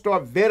all-star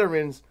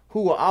veterans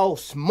who are all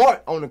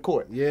smart on the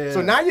court. Yeah.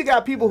 So now you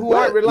got people who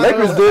aren't relying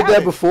Lakers on did that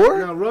talent. before.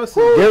 Now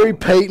Russell. Gary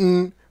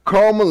Payton,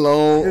 Karl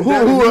Malone. And Who?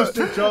 Devin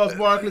Houston, Charles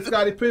Barkley,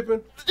 Scottie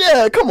Pippen.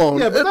 Yeah, come on.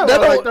 Yeah, but that That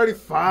was like don't-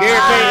 35. Gary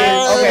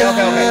Payton.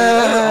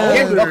 Okay.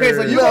 Okay,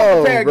 so you gonna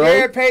compare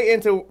Gary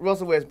Payton to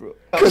Russell Westbrook?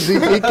 Because he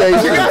can't.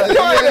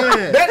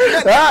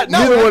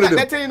 Neither one of them.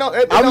 That tell you no.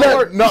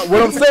 No,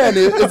 what I'm saying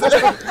is,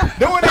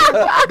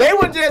 they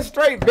were just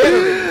straight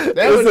veterans.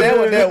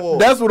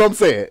 That's what I'm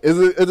saying.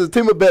 It's a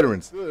team of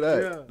veterans.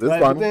 Right,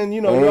 but then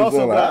you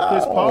also got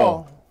Chris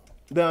Paul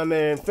down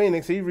there in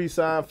Phoenix. He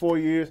re-signed 4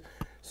 years,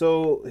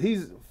 so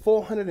he's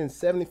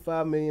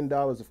 $475 million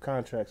of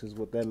contracts is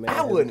what that man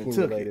has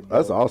accumulated.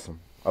 That's awesome.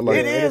 I like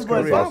it. It is,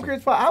 but if I'm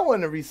Chris Paul, I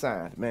wouldn't have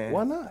re-signed, man.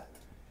 Why not?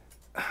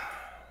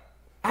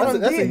 That's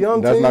a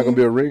young That's team. not gonna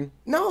be a ring.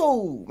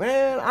 No,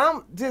 man.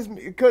 I'm just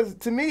because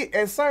to me,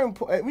 at certain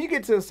point, when you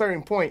get to a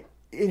certain point,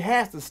 it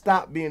has to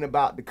stop being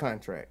about the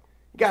contract.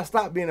 You gotta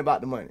stop being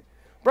about the money.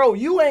 Bro,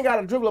 you ain't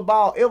got to dribble a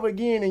ball ever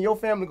again, and your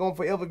family gonna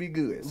forever be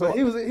good. So but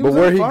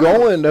where he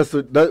going?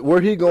 Where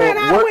he going? Man,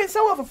 I went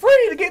somewhere for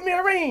free to get me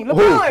a ring.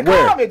 LeBron,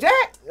 Where? call me,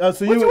 Jack. So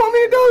what you want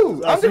me to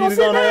do? I'm just gonna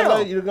sit down.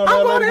 I'm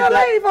going to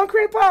LA if I'm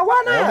Chris Paul.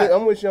 Why not?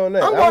 I'm with you on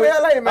that. I'm going to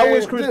LA, man. I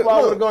wish Chris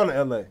Paul would have gone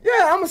to LA.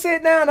 Yeah, I'm gonna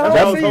sit down the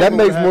whole season. That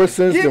makes more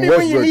sense than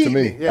Westbrook to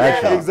me.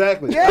 Yeah,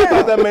 exactly.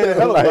 Yeah, that made a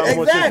hell of a lot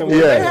more sense. Exactly.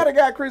 If they had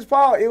got Chris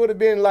Paul, it would have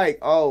been like,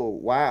 oh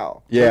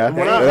wow. Yeah,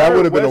 that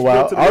would have been a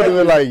while. I would have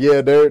been like,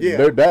 yeah, they're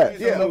that.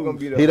 Yeah,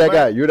 he that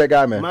guy. You're that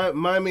guy, man.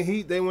 Miami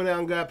Heat, they went out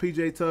and got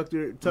PJ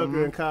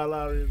Tucker and Kyle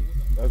Lowry.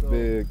 That's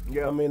big.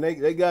 Yeah, I mean they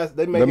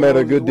made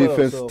a good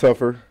defense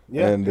tougher.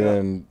 Yeah, and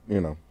then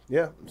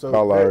yeah. So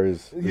Kyle Lowry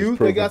is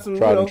they got some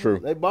tried and true.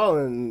 They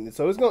balling,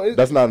 so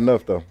that's not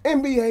enough though.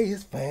 NBA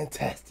is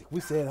fantastic. We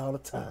say it all the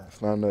time.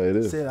 It's not enough. It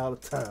is. We say it all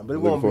the time, but it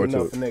won't be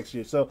enough for next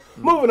year. So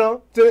moving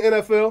on to the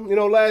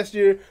NFL. Last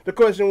year the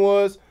question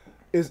was,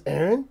 is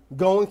Aaron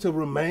going to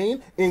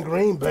remain in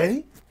Green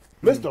Bay?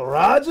 Mr.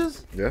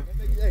 Rogers? Yeah.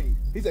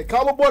 He said,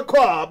 call my boy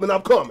Cobb, and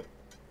I'm coming.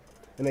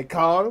 And they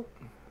called him.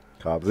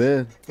 Cobb's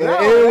in. And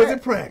Aaron was in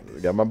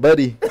practice. Got my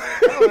buddy.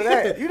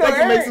 They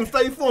can make some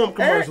State Farm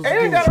commercials.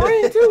 Aaron got a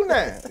ring, too,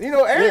 now.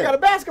 Aaron got a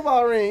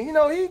basketball ring.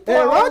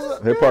 Aaron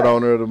Rodgers? He's part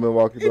owner of the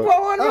Milwaukee Bucks. He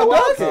part owner of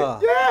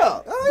Milwaukee. Yeah.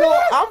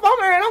 So I'm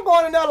Aaron. I'm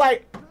going in there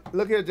like,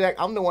 look here, Jack.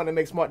 I'm the one that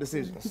makes smart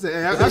decisions. He said,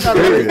 hey, I got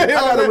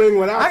a ring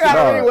without you. I got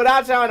a ring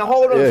without trying to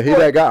hold up. Yeah, he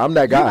that guy. I'm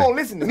that guy. You gonna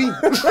listen to me? I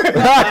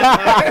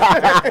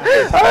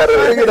had a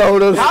ring to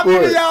hold up. How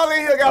many of y'all in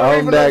here got a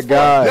ring I'm that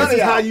guy. This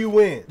is how you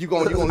win. You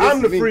gonna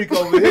I'm the freak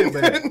over here,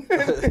 man.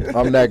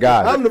 I'm that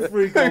guy. I'm the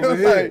freak over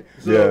here.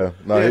 He's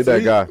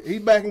that guy. He's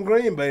back in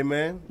Green Bay,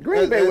 man.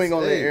 Green Bay ain't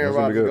gonna let Aaron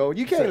Rodgers go.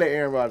 You can't let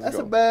Aaron Rodgers go.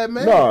 That's a bad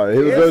man. No, he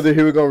was whether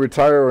he was gonna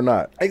retire or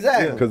not.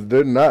 Exactly. Because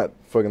they're not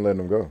fucking letting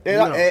him go.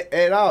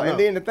 At all. And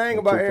then the thing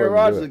about Aaron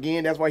Rodgers, good.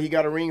 again, that's why he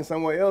got a ring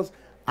somewhere else.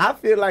 I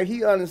feel like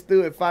he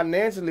understood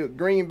financially with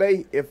Green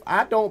Bay, if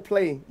I don't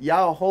play,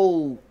 y'all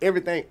hold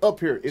everything up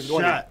here. It's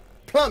going to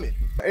plummet.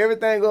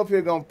 Everything up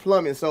here going to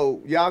plummet.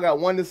 So y'all got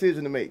one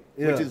decision to make,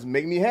 which is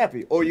make me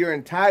happy. Or your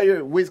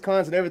entire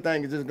Wisconsin,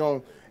 everything is just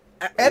going to,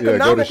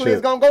 economically,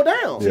 it's going to go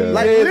down. Yeah.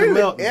 Like,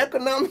 literally,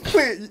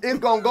 economically, it's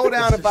going to go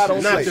down if I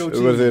don't play.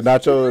 Was it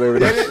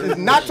nacho? It's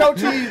nacho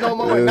cheese no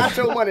more, and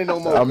nacho money no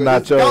more. I'm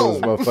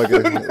nachos,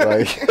 motherfucker.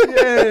 Like,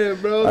 yeah,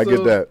 bro. I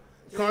get that.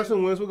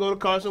 Carson Wentz, we'll go to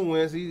Carson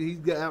Wentz. He's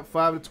got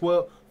 5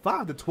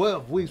 to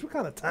 12 weeks. What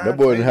kind of time? That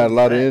boy had a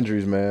lot of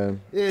injuries,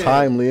 man. Yeah.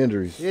 Timely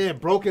injuries. Yeah,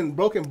 broken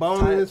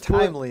bone in his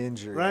foot. Timely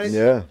injuries. Right?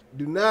 Yeah.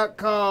 Do not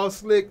call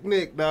Slick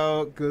Nick,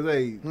 dog, because,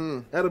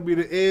 that'll be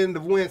the end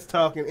of Wentz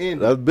talking ending.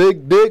 That's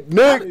Big Dick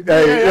Nick.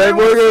 Hey,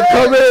 we're going to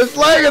come in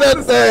slanging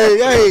that thing.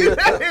 Hey. He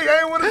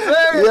ain't what to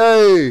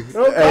say.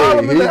 Don't call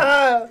him in the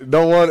eye.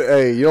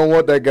 You don't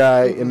want that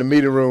guy in the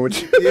meeting room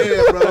with you.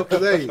 Yeah, bro,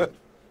 because,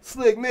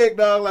 Slick Nick,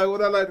 dog, like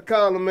what I like to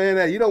call him, man.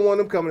 Hey, you don't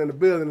want him coming in the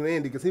building in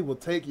Indy because he will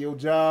take your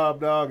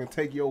job, dog, and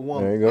take your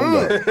woman. Ain't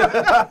coming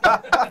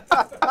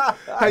back.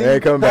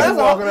 Ain't coming back.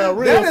 Walking out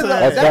real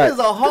sad. That is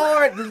a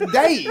hard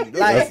day.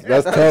 Like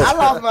that's tough. I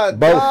lost my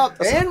job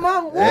and my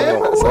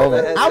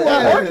woman. I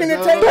was working to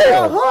take care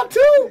of her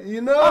too.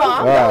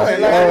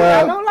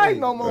 I don't like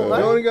no more. You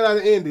only got out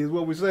of Indy is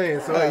what we're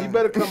saying. So you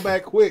better come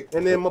back quick.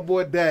 And then my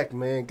boy Dak,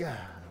 man,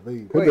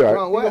 golly. Wait,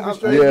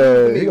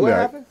 what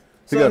happened?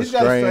 He got a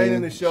strain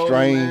in the shoulder,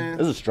 man.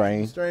 It's a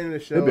strain. Strain in the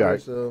shoulder. He'll be all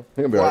right. So.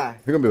 He'll be all right.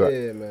 He'll be all right.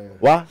 Yeah, man.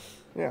 Why?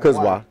 Because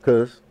why?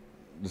 Because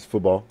it's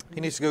football.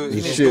 He needs to go. He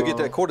needs to go get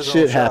that cortisone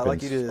shit shot happens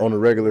like he did on a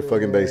regular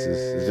fucking basis.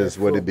 It's just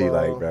what it be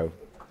like, bro.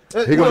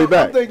 He gonna be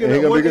back. I'm thinking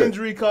that one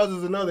injury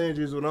causes another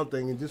injury is what I'm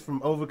thinking, just from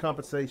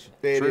overcompensation.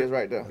 There it is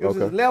right there. It was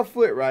his left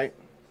foot, right?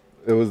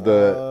 It was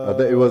I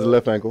think it was the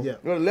left ankle. Yeah.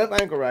 It was the left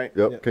ankle, right?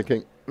 Yep.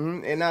 Kink.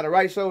 And now the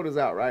right shoulder's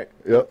out, right?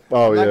 Yep.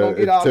 Oh, yeah.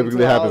 It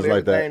typically happens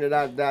like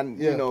that.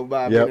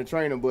 By being a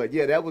trainer. But,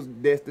 that was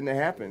destined to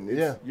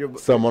happen.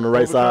 Some on the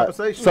right side.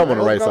 Some on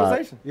the right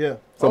side. Yeah.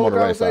 Some on the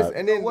right side.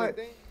 And then what?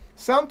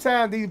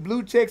 Sometimes these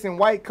blue checks and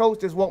white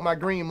coats just want my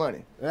green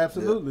money.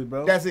 Absolutely,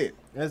 bro. That's it.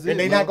 And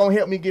they're not gonna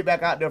help me get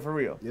back out there for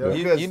real. Yeah.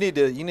 You need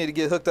to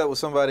get hooked up with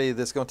somebody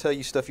that's gonna tell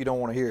you stuff you don't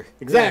want to hear.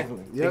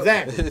 Exactly. Yeah.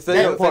 Exactly. If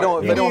they don't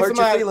hurt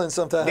your feelings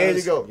sometimes. There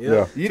you go.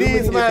 Yeah. You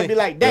need somebody to be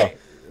like that.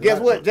 Guess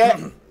what, Jack?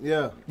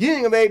 Yeah. You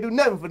ain't gonna be able to do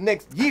nothing for the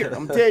next year.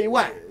 I'm telling you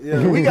why.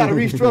 We gotta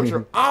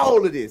restructure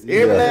all of this,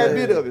 every last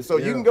bit of it. So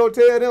you can go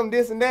tell them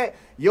this and that.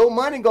 Your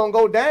money gonna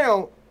go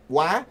down.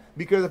 Why?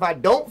 Because if I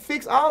don't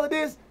fix all of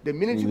this, the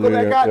minute you go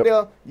back out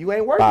there, you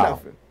ain't worth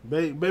nothing.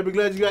 Baby,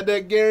 glad you got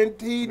that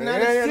guaranteed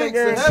 96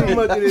 and how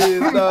much it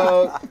is,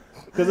 dog.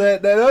 Because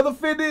that other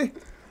 50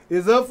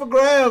 is up for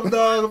grabs,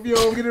 dog, if you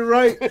don't get it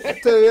right. I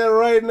tell you that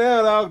right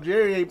now, dog.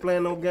 Jerry ain't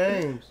playing no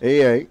games.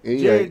 He ain't.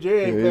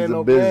 Jerry ain't playing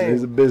no games.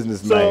 He's a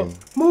businessman. So,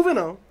 moving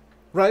on,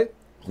 right?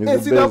 He's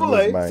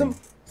NCAA,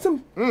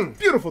 some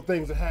beautiful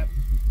things that happen.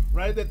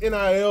 Right, that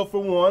NIL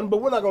for one,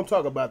 but we're not gonna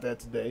talk about that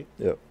today.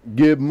 Yep.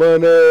 Get money.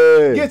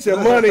 Get your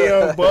money,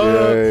 young bucks.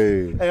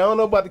 Hey, I don't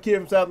know about the kid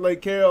from South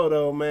Lake Carroll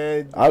though,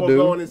 man. I do.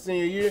 Going in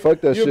senior year.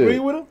 Fuck that shit. You agree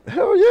with him?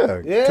 Hell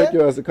yeah. Yeah? Take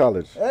your ass to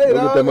college. Hey,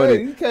 go get that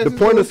money. Hey, the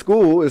point of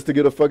school is to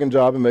get a fucking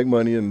job and make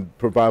money and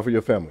provide for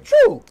your family.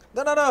 True.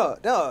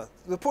 No.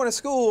 The point of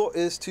school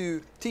is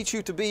to teach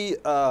you to be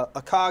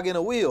a cog in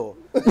a wheel.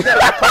 You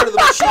gotta be part of the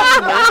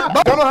machine,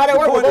 man. Don't know how that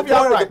works.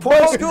 The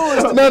point of school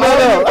is to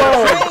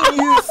train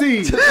you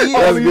See, to be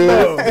That's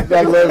good.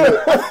 I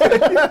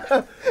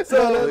love it.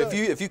 So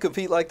if you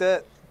compete like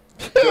that,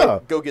 Yeah.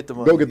 go get the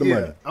money. Go get the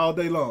money. all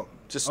day long.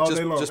 Just- all just-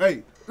 day long. just-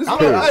 Hey,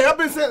 I've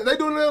been saying they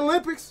doing the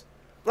Olympics.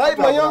 Right,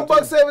 my young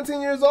buck, 17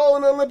 years old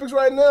in the Olympics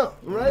right now.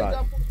 Right,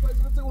 got first place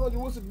in the 200.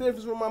 What's the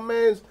difference with my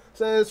man's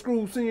saying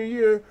screw senior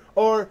year,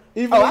 or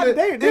even in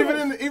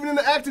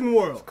the acting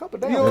world? Couple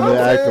You days. know In what the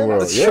I'm acting saying?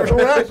 world,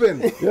 yeah.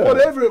 Rapping, Yeah.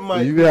 whatever it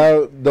might. You be.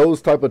 have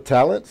those type of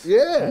talents.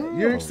 Yeah,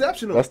 you're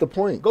exceptional. That's the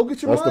point. Go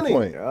get your That's money. the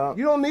point. Yeah.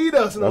 You don't need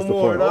us no That's the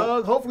more, point.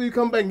 dog. Hopefully you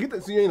come back and get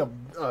this. So you ain't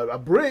a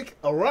brick,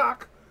 a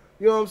rock.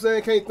 You know what I'm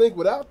saying? Can't think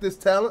without this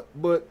talent,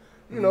 but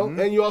you know,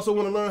 and you also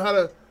want to learn how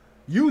to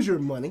use your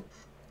money,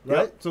 right?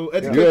 Yep. So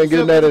education, You ain't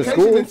getting that in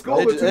education school. and school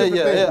are two different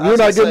Yeah, things. yeah. You're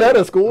not getting that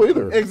at school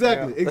either.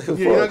 Exactly.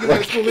 You're not getting that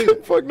in school either.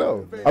 Fuck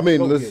no. I mean,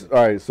 Go let's, get it.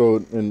 all right,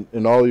 so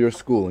in all your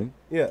schooling,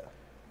 Yeah.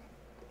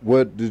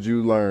 what did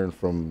you learn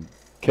from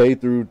K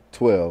through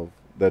 12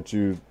 that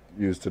you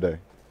use today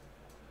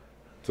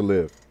to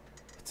live?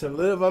 To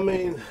live, I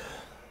mean,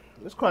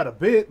 it's quite a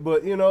bit,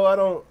 but you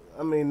know,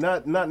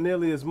 not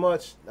nearly as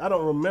much. I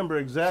don't remember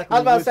exactly. I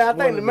was about to say, I which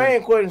think one the of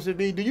main question should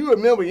be, do you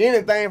remember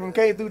anything from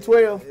K through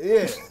 12?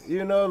 Yeah,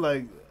 you know,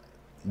 like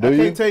Do I you?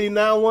 can't tell you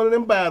now one of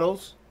them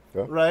battles,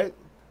 Yeah. right?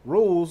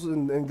 Rules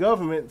and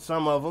government,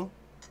 some of them,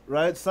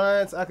 right?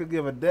 Science, I could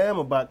give a damn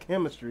about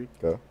chemistry,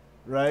 Okay.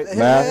 right?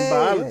 Math. And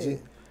biology.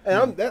 And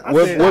I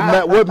What,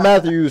 said, what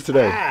math you use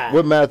today?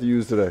 What math you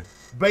use today?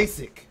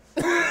 basic.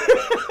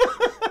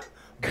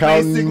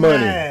 Counting Basic money.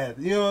 math.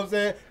 You know what I'm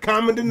saying?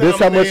 Common denominator.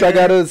 This how much I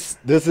gotta.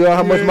 This is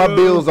how much my Yeah.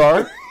 bills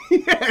are.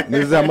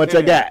 This is how much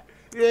I got.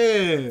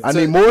 Yeah. I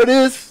need more of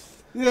this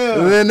Yeah.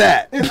 than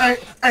that.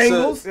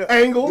 Angles.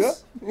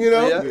 You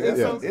know?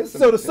 Yeah.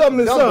 So the sum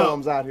is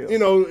dum-dums up. out here. You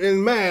know,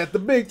 in math, the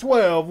Big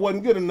 12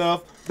 wasn't good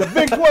enough. The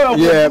Big 12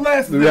 Yeah, was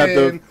less we got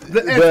than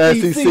the the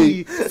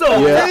SEC. SEC. So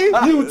Yeah.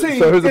 UT So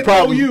here's the and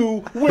problem.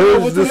 OU went Here's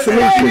over to the the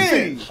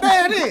solution. SEC.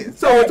 There it is.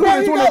 So in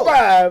there you go.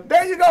 2025,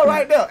 There you go,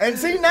 right there. And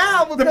see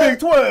now with the Big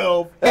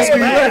 12 is Yeah.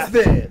 less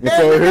than. And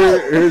so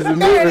here's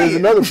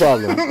another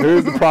problem.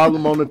 Here's the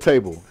problem on the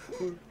table.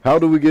 How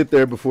do we get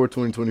there before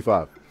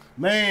 2025?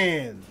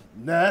 Man,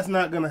 that's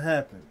not gonna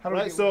happen.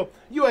 Right? So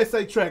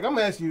USA track, I'm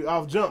gonna ask you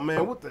off jump,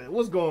 man.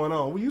 What's going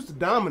on? We used to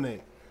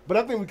dominate, but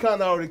I think we kind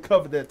of already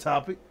covered that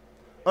topic.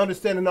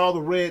 Understanding all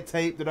the red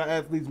tape that our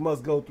athletes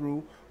must go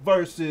through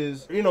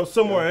versus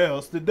somewhere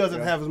else that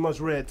doesn't have as much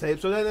red tape.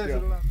 So that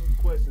answers a lot of those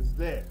questions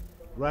there,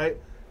 right?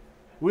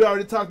 We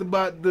already talked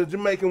about the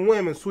Jamaican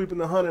women sweeping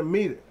the 100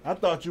 meter. I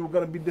thought you were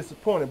gonna be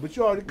disappointed, but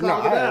you already No,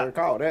 called it I out. already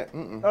called that.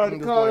 Already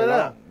called it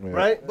out,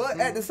 right? But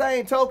at the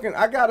same token,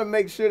 I got to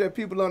make sure that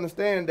people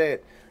understand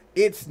that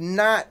it's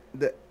not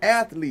the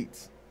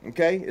athletes,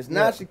 okay? It's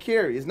not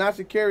Sha'Carri. It's not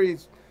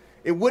Sha'Carri's.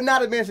 It would not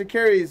have been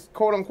Sha'Carri's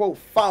quote-unquote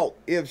fault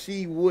if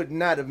she would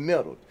not have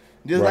medaled.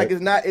 Just like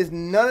it's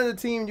none of the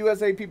Team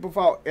USA people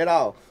fault at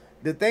all.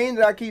 The thing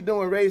that I keep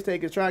doing with Race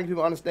Take is trying to get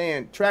people to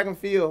understand track and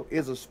field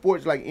is a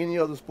sport like any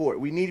other sport.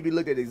 We need to be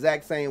looked at the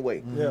exact same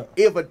way. Yeah.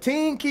 If a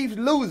team keeps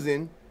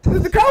losing,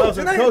 it's the coach. It's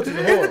the coaches.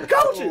 It's the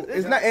coaches.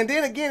 It's not, and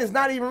then again, it's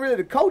not even really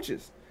the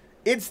coaches.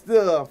 It's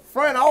the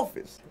front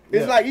office.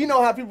 It's like, you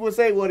know how people would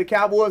say, well, the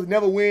Cowboys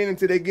never win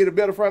until they get a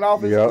better front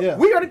office? Yep. Yeah.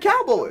 We are the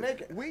Cowboys.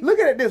 Look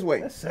at it this way.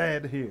 That's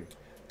sad to hear.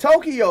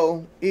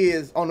 Tokyo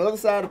is on the other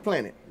side of the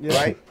planet,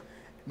 right?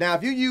 Now,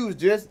 if you use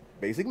just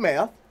basic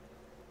math,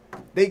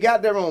 they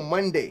got there on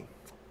Monday.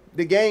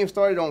 The game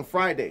started on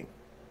Friday.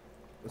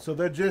 So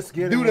they're just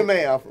getting Do the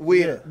math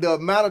with the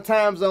amount of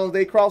time zones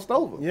they crossed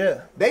over.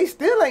 Yeah. They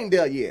still ain't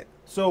there yet.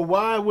 So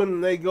why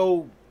wouldn't they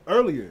go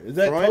earlier? Is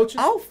that Front coaches?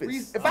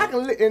 office. If I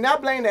can, and I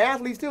blame the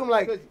athletes too. I'm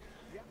like,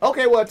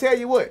 okay, well, I tell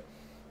you what,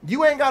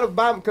 you ain't got to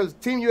buy because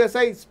Team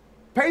USA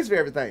pays for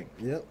everything.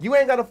 Yep. You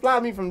ain't got to fly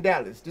me from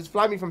Dallas. Just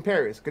fly me from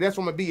Paris, because that's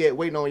where I'm going to be at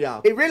waiting on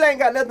y'all. It really ain't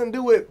got nothing to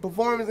do with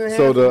performance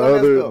enhancement. So none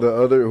of that stuff. the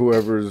other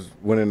whoever's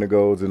winning the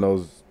golds in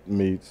those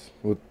meets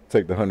will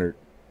take the 100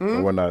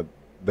 or whatnot.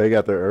 they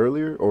got there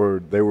earlier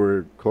or they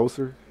were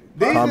closer?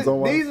 Time zone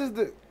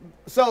wise?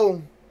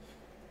 So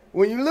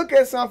when you look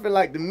at something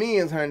like the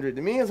men's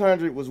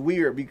 100 was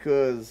weird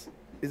because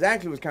it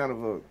actually was kind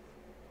of a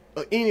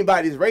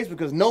anybody's race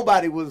because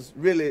nobody was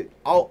really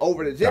all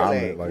over the jet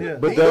lag.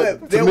 But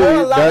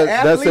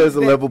that says a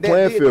level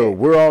playing field.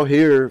 We're all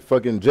here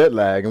fucking jet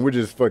lag and we're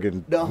just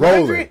fucking the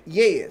rolling. 100,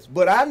 yes,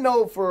 but I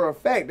know for a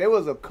fact there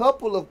was a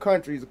couple of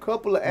countries, a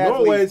couple of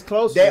athletes Norway's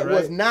closer, that right?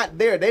 was not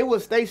there. They were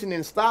stationed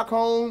in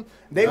Stockholm.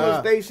 They were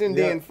stationed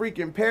in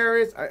freaking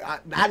Paris.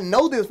 I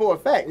know this for a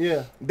fact.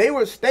 Yeah, they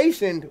were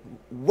stationed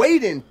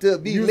waiting to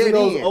be using let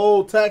those in.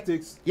 old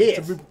tactics to be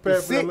prepared for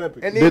the Sick,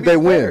 Olympics. and Did they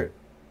win?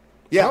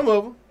 Yeah, Some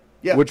of them.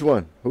 Yeah. Which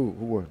one? Who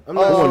won? Who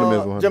not won the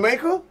men's 100?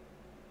 Jamaica?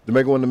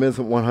 Jamaica won the men's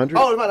 100?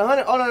 Oh, it's about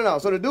 100. Oh, no.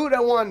 So the dude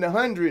that won the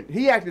 100,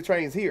 he actually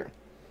trains here.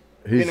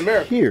 He's in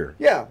America. Here?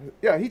 Yeah,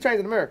 he trains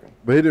in America.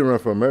 But he didn't run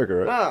for America,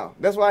 right? No,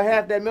 that's why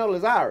half that medal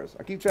is ours.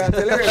 I keep trying to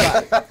tell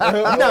everybody.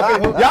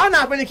 Y'all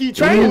not finna keep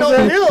training over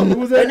here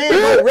and then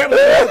go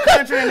represent the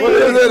country. And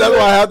then That's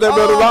why half that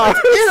medal is ours.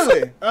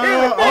 Italy.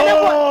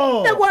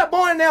 That boy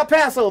born in El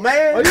Paso,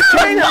 man. He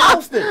trained in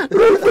Austin.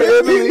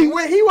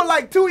 When he was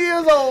like 2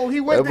 years old, he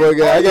went I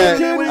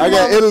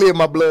got Italy in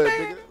my blood.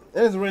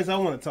 That's the race I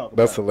want to talk about.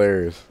 That's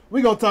hilarious.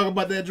 We're going to talk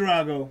about that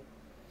Drago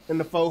in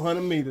the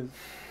 400 meters.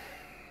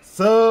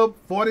 Sub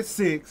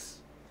 46.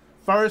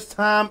 First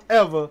time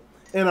ever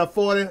in a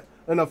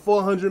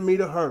 400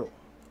 meter hurdle.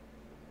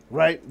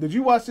 Right? Did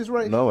you watch this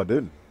race? No, I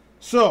didn't.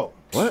 So.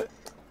 What?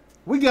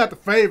 We got the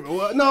favorite.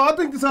 Well, no, I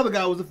think this other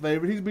guy was the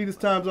favorite. He's beat his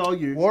times all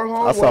year.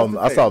 I saw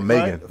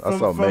Megan. Right? I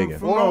saw Megan.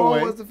 From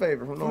Norway. was the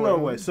favorite from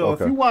Norway. So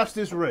if you watch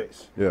this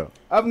race,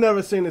 I've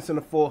never seen this in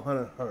a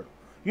 400 hurdle.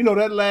 You know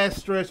that last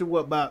stretch of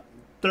what, about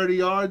 30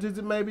 yards, is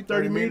it maybe?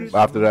 30 meters?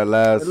 After that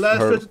last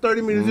stretch of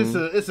 30 meters,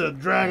 it's a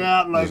drag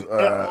out like,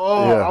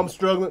 I'm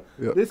struggling.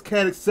 Yep. This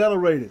cat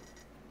accelerated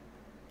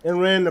and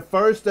ran the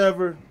first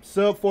ever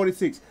sub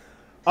 46.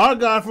 Our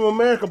guy from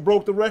America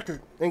broke the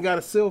record and got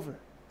a silver.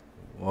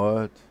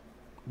 What?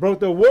 Broke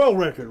the world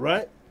record,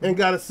 right? And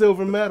got a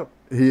silver medal.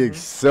 He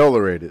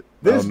accelerated.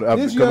 This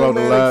young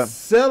man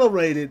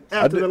accelerated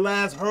after the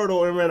last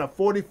hurdle and ran a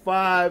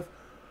 45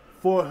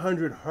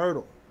 400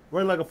 hurdle.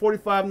 Ran like a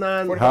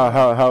 45.9.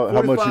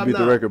 How much he beat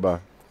the record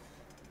by?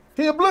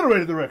 He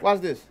obliterated the record.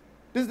 Watch this.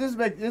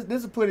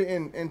 This will put it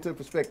into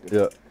perspective.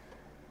 Yeah.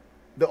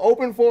 The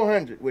open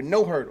 400 with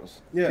no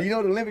hurdles. Yeah. Do you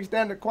know the Olympic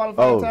standard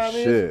qualifying time is?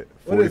 Oh shit.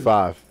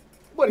 45.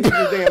 What he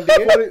just damn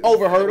did?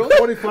 Over hurdles.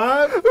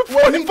 45?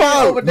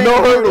 45.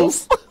 No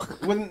hurdles.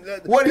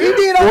 What he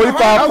did over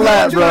 45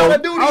 flat, bro.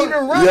 That dude even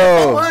run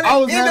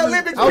 400 in the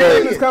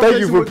Olympics. Thank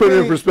you for putting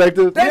it in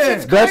perspective.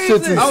 That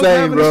shit's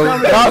insane, bro.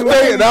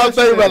 I was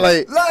thinking about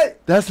like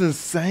that's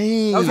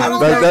insane.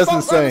 That's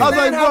insane. I was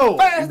like, how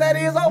fast that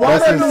is over. Why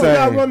did you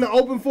not run the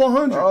open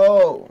 400?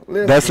 Oh,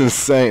 that's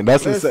insane.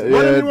 That's insane.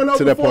 Yeah,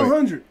 to that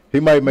point. He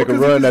might make a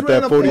run at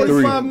that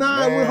 43.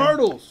 45.9 with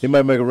hurdles. He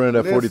might make a run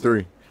at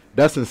 43.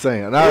 That's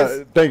insane. And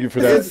I thank you for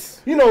that.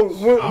 You know,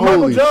 when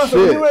Michael Johnson,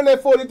 when he ran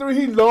that 43,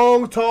 he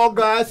long, tall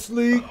guy,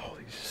 sleek,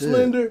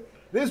 slender.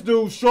 This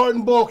dude's short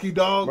and bulky,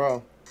 dog.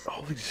 Bro.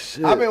 Holy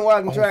shit. I've been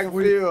watching track and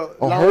field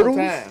a long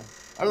time.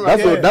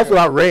 That's what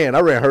I ran. I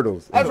ran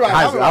hurdles. That's right.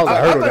 I was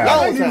a hurdle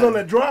guy. He was on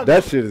that Drago.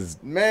 That shit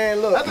is. Man,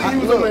 look. I think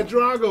he was on that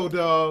Drago,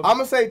 dog. I'm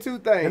going to say two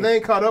things. And they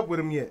ain't caught up with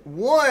him yet.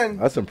 One.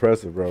 That's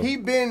impressive, bro. He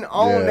been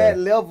on that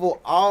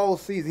level all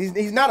season.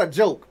 He's not a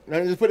joke.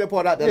 Let me just put that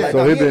part out there. Yeah.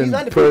 So he been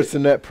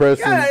pressing.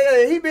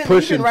 Yeah, he been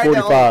pushing right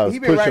 45. He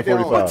been right there.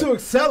 But to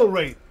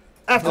accelerate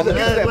after the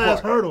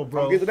last hurdle,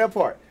 bro. I'll get to that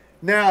part.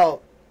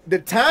 Now, the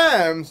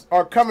times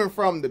are coming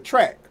from the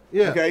track.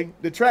 Yeah. Okay.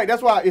 The track.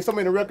 That's why it's so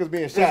many records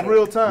being shot. It's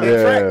real time.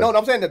 The track. No,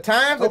 I'm saying the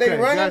times that they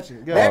running. Gotcha.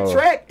 That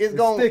track is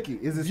going. Sticky.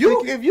 Is it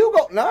sticky? If you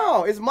go,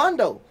 no, it's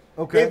Mondo.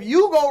 Okay. If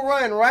you go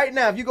run right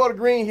now, if you go to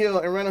Green Hill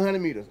and run 100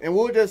 meters, and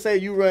we'll just say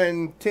you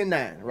run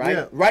 10.9, right?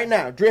 Yeah. Right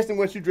now, dressed in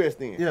what you dressed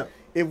in. Yeah.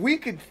 If we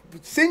could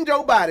send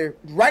your body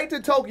right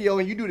to Tokyo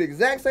and you do the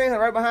exact same thing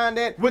right behind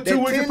that. With that 2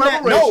 weeks of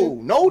 10.9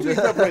 preparation. No 2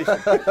 weeks of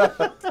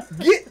preparation.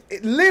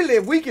 Literally,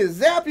 if we can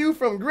zap you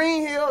from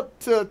Green Hill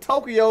to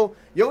Tokyo,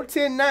 your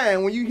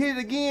 10.9, when you hit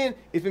it again,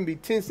 it's going to be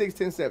 10.6,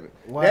 10.7.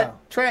 Wow.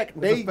 That track,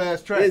 it's a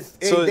fast track.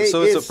 So it's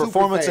a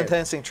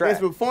performance-enhancing track. It's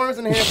a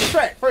performance-enhancing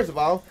track, first of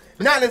all.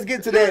 Now let's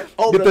get to that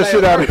over Get the that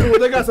shit out of here.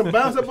 They got some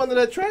bounce up under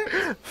that track?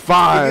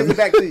 Fine. Get it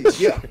back to you.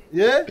 Yeah.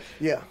 Yeah?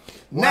 Yeah.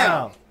 Wow.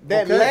 Now,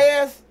 that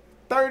last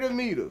 30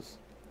 meters,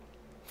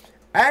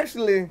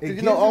 actually, because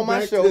you know, on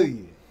my show,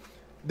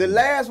 the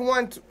last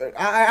one,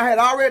 I had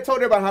already told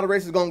everybody how the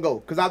race is going to go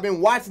because I've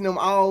been watching them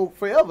all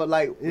forever,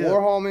 like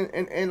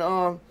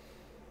Warholm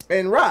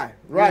and Rae.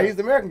 Rae, he's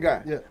the American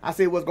guy. Yeah. I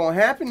said what's going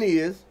to happen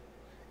is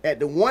at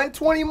the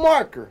 120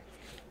 marker,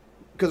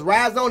 because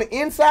Rae's on the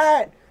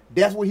inside,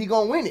 that's where he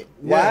gonna win it.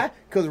 Yeah. Why?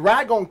 Because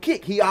Rae gonna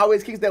kick. He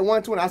always kicks that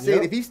 120. I said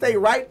Yep. if he stay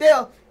right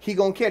there, he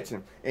gonna catch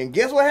him. And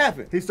guess what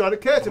happened? He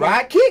started catching.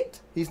 Rae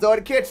kicked. He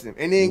started catching him.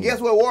 And then guess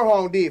what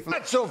Warhol did? From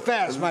Not so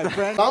fast, my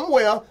friend.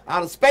 somewhere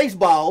out of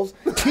Spaceballs,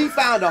 he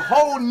found a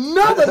whole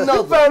nother He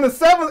found the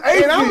 7th,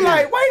 8th And I'm gear.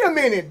 like, wait a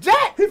minute,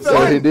 Jack.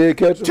 So he did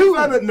catch him?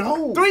 2,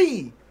 No.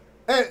 3,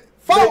 And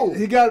 4,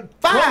 he got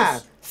 5,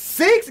 close.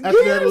 6 After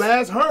gears. that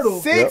last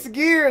hurdle. 6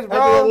 gears, bro.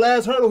 After that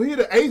last hurdle, he hit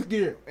the 8th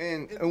gear.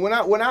 And when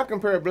I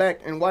compare black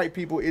and white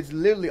people, it's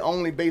literally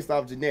only based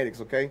off genetics,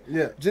 okay?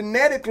 Yeah.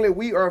 Genetically,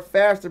 we are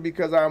faster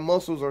because our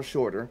muscles are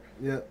shorter.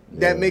 Yeah.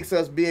 That makes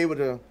us be able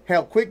to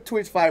have quick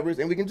twitch fibers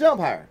and we can jump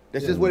higher.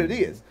 That's just what it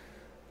is.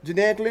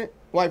 Genetically,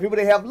 white people,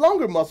 they have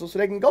longer muscles so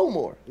they can go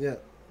more. Yeah.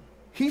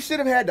 He should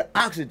have had the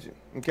oxygen,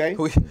 okay?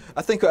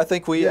 I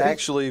think we Yeah,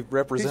 actually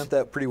represent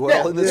that pretty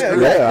well in this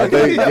group. Yeah, I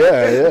think,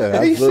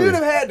 yeah, He absolutely. should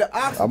have had the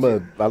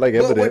oxygen. I like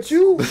But evidence.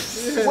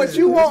 what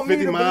you want me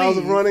 50 to miles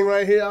believe of running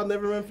right here. I'll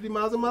never run 50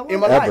 miles in my life. in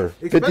my Ever. life.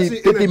 50,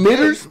 Especially 50 in a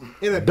meters?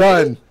 day. In a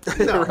Done.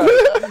 day. No.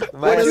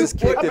 My ass is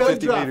kicked at what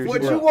 50 drop? meters.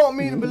 What Yeah. you want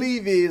me to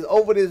believe is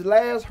over this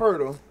last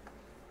hurdle,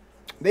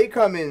 they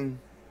come in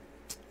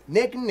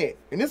neck and neck.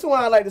 And this is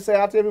why I like to say,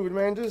 I tell people,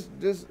 man, just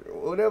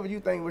whatever you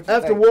think. What you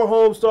After think.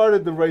 Warholm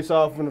started the race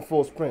off in the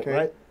full sprint, Okay.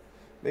 right?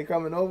 They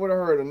coming over the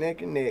hurdle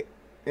neck and neck.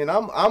 And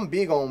I'm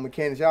big on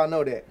mechanics. Y'all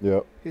know that.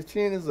 Yep. His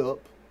chin is up.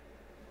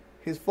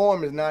 His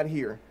form is not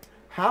here.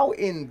 How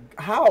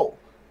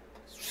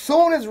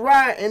soon as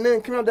Rae and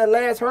then come up that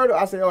last hurdle,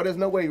 I said, oh, there's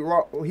no way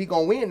he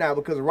gonna win now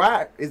because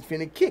Rae is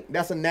finna kick.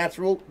 That's a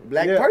natural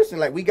black Yeah. person.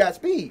 Like, we got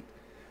speed.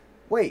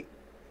 Wait.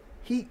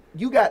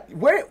 You got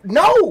where?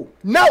 No.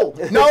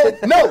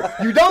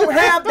 You don't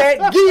have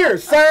that gear,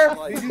 sir.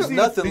 Did you see,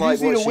 Nothing like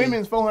did you what see she- the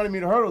women's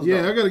 400-meter hurdles?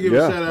 Yeah, though? I gotta give a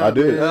shout Yeah, out. I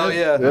did. man. Oh,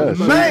 yeah.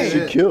 Yeah, Man.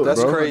 she killed,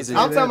 That's bro. crazy.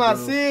 I'm talking about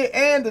bro. Sid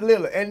and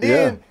Delilah. And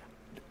then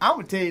I'm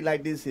gonna tell you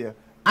like this here.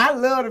 I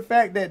love the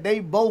fact that they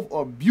both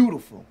are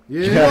beautiful.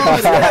 Yeah. You know what I'm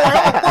saying? Like, I'm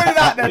gonna put it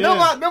out there.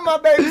 Yeah. Them my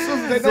baby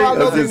sisters. They know I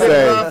love That's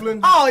them.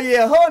 insane. Oh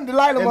yeah, her and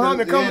Delilah And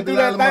Muhammad the- coming yeah, through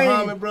Delilah that thing,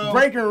 Muhammad, bro.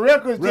 breaking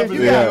records. Just, you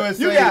Represent got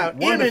you got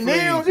wonderfully.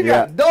 M&M's, you Yeah.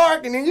 got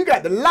dark, and then you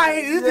got the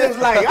light. It's just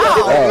like,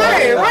 oh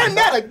man, run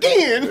that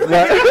again. Run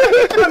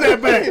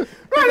that back.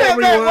 Run that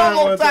back one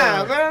more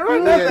time, man.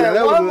 Run that back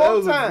that one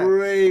was more a time.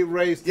 great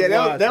race to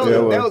Yeah, watch. that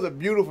Yeah. was a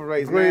beautiful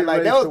race, Great man. Like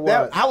race that to was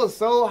that. watch. I was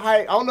so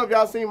hyped. I don't know if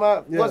y'all seen my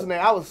Yeah. what's the name.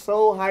 I was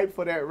so hyped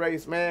for that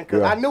race, man,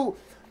 because Yeah. I knew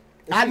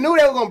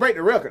they were gonna break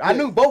the record. I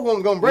knew both of them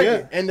were gonna break Yeah.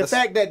 it, and the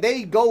fact that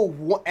they go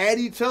at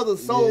each other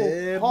so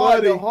Yeah, hard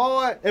buddy. to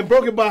hard. And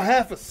broke it by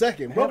half a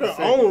second. Broke Half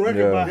a her second. own record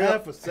Yeah. by Yeah.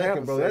 half a second, Half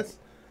a bro. second. That's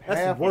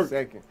Half some a work.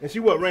 second. And she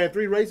ran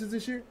 3 races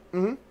this year?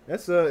 Mhm.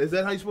 That's is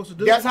that how you supposed to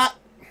do That's it? how.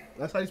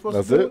 That's how you supposed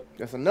That's to do it. it?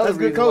 That's another That's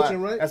good reason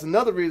coaching, why, right? That's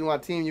another reason why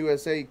Team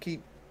USA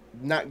keep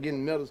not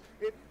getting medals.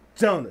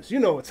 Jonas, you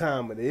know what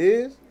time it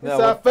is. No,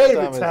 It's our what time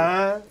favorite is it?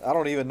 time. I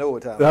don't even know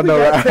what time. I it is. know,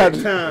 Tech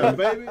right? time,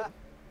 baby.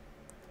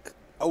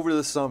 Over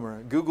the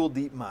summer, Google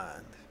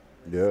DeepMind,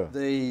 Yeah.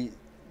 they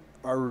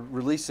are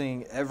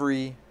releasing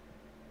every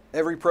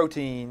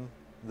protein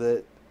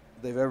that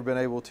they've ever been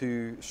able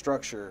to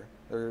structure.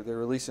 They're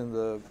releasing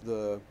the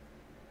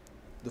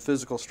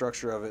physical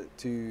structure of it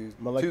to the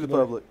Molecular.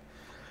 public,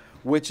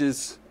 which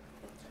is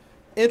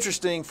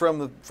interesting from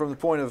the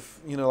point of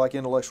like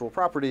intellectual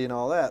property and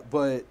all that.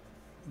 But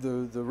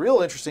the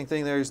real interesting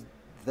thing there is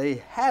they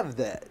have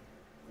that,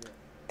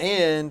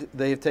 and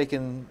they have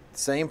taken the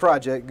same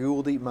project.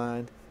 Google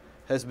DeepMind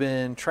has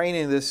been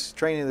training this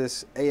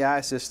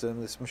AI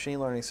system, this machine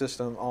learning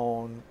system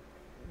on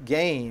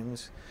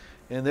games,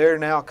 and they're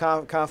now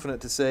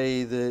confident to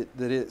say that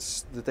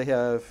they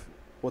have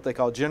what they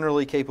call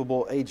generally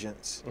capable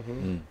agents,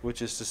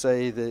 which is to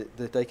say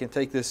that they can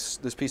take this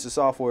piece of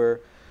software,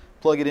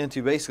 plug it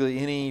into basically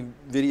any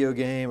video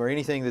game or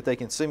anything that they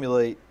can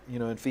simulate,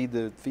 and feed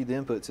the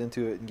inputs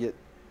into it and get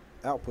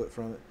output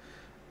from it,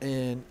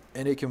 and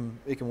it can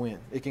win.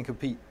 It can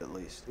compete at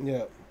least.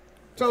 Yeah.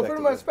 So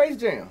pretty much Space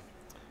Jam,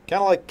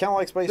 Kind of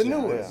like Space the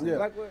Jam. new ones. Yeah.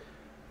 Like what?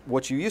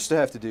 What you used to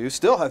have to do,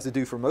 still have to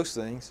do for most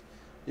things,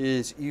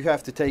 is you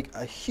have to take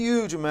a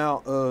huge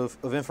amount of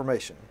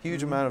information,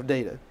 huge amount of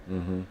data,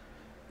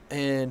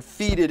 and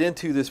feed it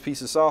into this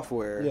piece of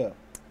software Yeah.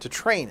 to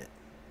train it.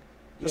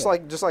 Just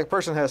Yeah. like a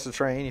person has to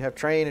train, you have to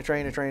train and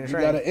train and train and You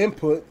train. got to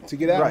input to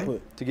get Right,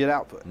 output. to get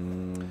output.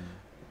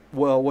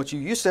 Well, what you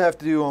used to have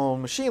to do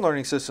on machine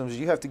learning systems,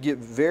 you have to get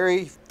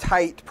very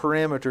tight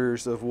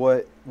parameters of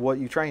what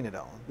you train it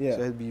on. Yeah. So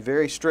you have to be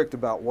very strict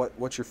about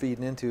what you're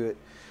feeding into it.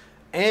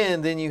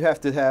 And then you have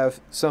to have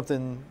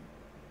something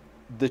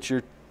that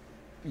you're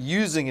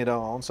using it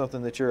on,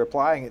 something that you're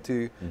applying it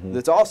to,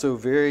 that's also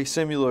very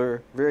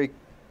similar, very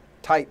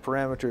tight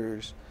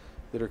parameters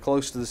that are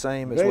close to the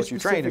same as Very what you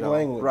trained it specific on.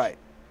 language. Right.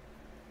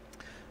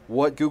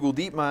 What Google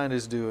DeepMind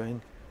is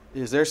doing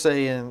is they're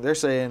saying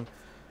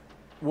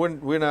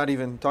we're not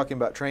even talking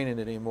about training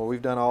it anymore.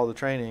 We've done all the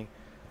training.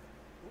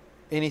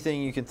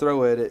 Anything you can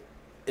throw at it,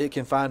 it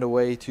can find a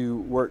way to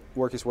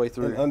work its way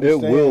through. It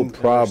will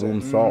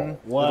problem solve.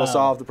 Wow. It'll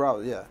solve the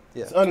problem. Yeah.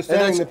 It's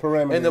understanding the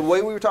parameters. And the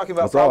way we were talking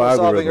about That's all problem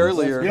solving algorithms.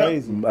 earlier, That's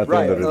crazy. At the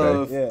right, end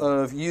of the day.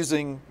 of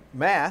using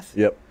math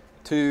Yep.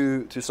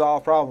 to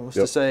solve problems,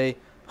 to Yep. say,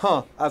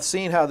 I've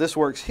seen how this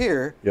works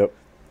here. Yep.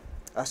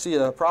 I see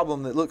a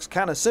problem that looks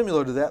kind of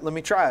similar to that. Let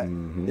me try it.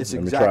 It's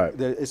Let me try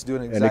exact. it. It's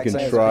doing And exact it can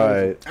same. try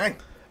it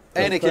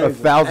And it can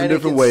 1,000 and it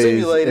different can ways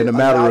simulate in it a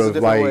matter 1,000 of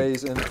different like.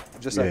 ways and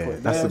just that Yeah,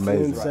 quick. that's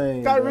amazing.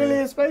 insane. Got bro. really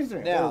in Space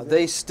Jam. Now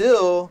they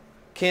still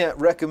can't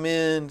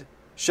recommend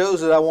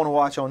shows that I want to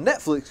watch on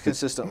Netflix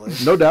consistently.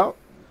 No doubt.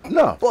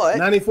 No. But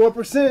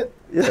 94%.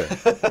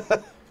 Yeah.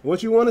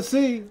 What you want to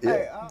see?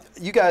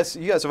 you guys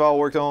have all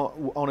worked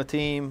on a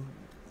team,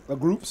 A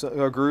group.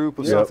 a group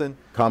of Yep. something.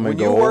 Common when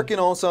you're goal. working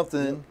on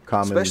something,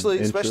 Common especially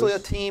a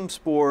interest. team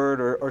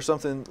sport or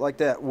something like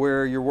that,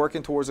 where you're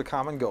working towards a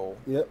common goal,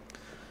 Yep.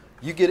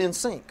 you get in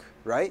sync,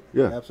 right?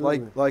 Yeah.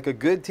 Absolutely. Like a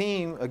good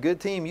team,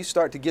 you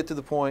start to get to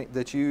the point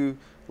that you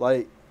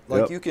like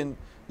Yep. you can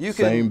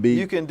Same beat.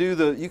 you can do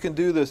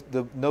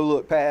the no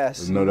look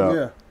pass No doubt.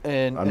 Yeah.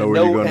 and I know and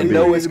where you're gonna and be.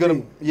 know it's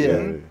gonna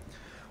Yeah.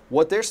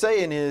 What they're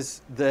saying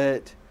is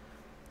that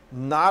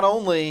not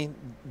only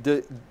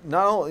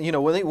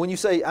when you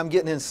say I'm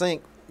getting in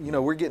sync,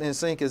 we're getting in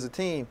sync as a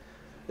team,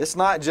 it's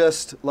not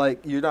just like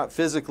you're not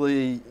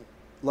physically,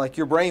 like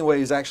your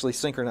brainwaves actually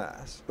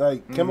synchronize.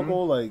 Like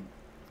chemical, like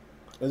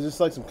is this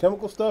like some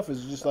chemical stuff?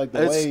 Is it just like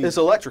the way? It's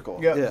electrical.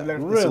 Yeah, Yeah, it's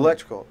electrical. it's Really?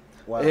 electrical.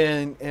 Wow.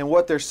 And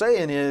what they're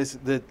saying is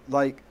that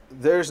like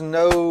there's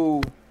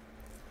no.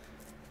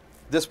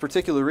 This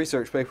particular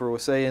research paper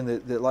was saying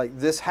that like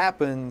this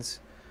happens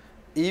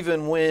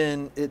even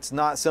when it's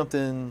not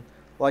something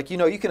like you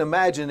can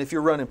imagine if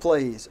you're running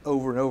plays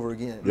over and over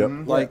again. Yep.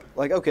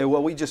 Like okay,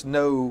 well we just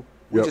know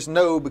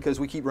because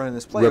we keep running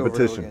this play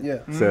Repetition. over and over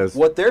again. Yeah. Says.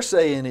 What they're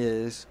saying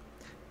is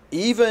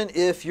even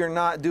if you're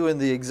not doing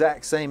the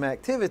exact same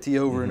activity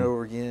over and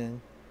over again,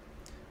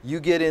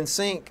 you get in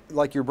sync,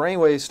 like your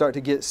brainwaves start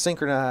to get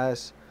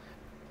synchronized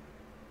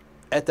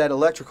at that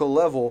electrical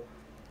level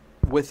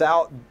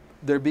without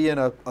there being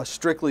a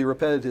strictly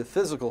repetitive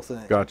physical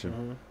thing. Gotcha.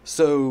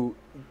 So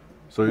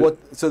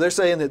so they're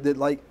saying that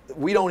like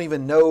we don't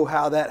even know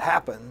how that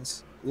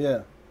happens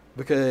Yeah.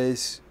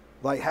 because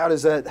like how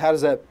does that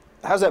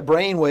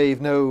brainwave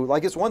know?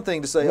 Like it's one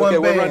thing to say, One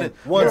okay, band,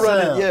 one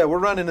sound. we're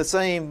running the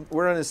same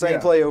Yeah.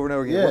 play over and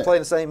over again. Yeah. We're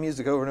playing the same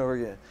music over and over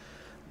again.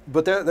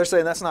 But they're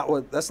saying that's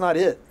not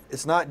it.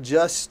 It's not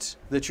just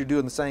that you're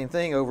doing the same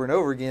thing over and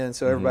over again,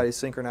 so everybody's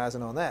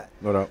synchronizing on that.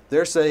 No doubt.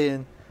 They're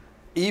saying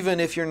even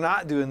if you're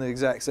not doing the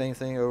exact same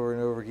thing over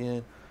and over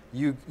again,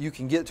 you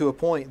can get to a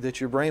point that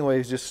your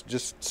brainwaves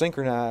just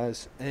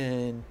synchronize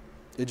and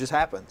it just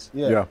happens.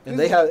 Yeah. And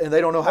they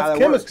don't know how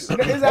that works.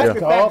 Chemistry. It's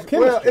actually Yeah. factual.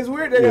 Well, it's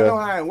weird they Yeah. don't know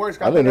how it works.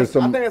 I think there's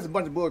I think that's a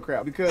bunch of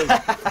bullcrap because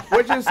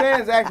what you're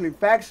saying is actually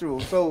factual.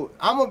 So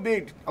I'm a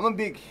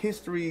big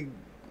history,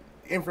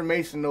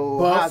 informational,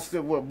 Buff.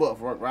 buff,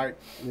 right?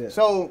 Yeah.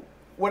 So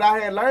what I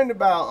had learned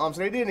about, so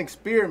they did an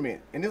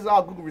experiment, and this is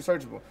all Google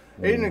researchable.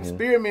 They did an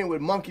experiment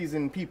with monkeys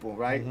and people,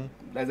 right?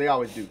 As they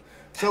always do.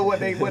 So what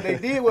they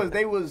did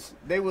was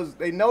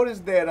they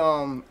noticed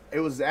that it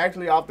was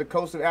actually off the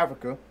coast of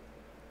Africa.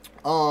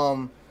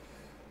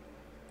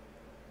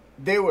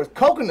 There was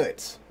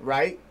coconuts,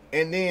 right?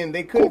 And then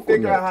they couldn't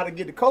figure out how to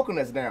get the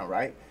coconuts down,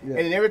 right? Yeah. And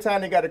then every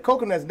time they got the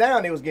coconuts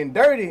down, they was getting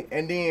dirty.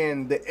 And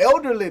then the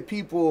elderly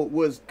people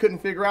couldn't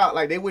figure out,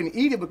 like they wouldn't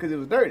eat it because it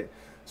was dirty.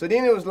 So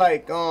then it was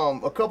like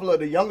a couple of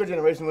the younger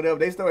generation, whatever,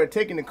 they started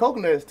taking the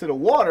coconuts to the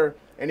water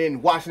and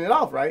then washing it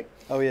off, right?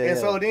 Oh, yeah. And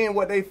so then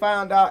what they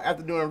found out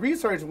after doing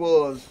research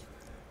was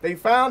they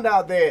found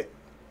out that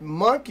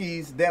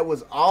monkeys that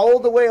was all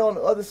the way on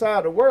the other side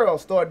of the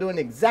world started doing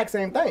the exact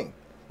same thing.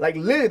 Like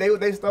literally,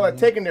 they started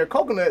taking their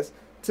coconuts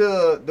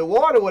to the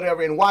water,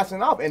 whatever, and washing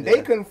it off, and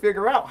they couldn't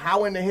figure out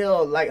how in the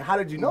hell, like, how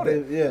did you know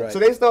that? Yeah. Right. So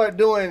they started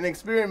doing an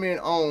experiment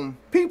on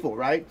people,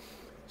 right?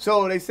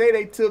 So they say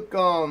they took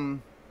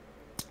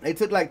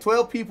like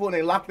 12 people and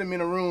they locked them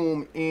in a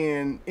room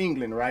in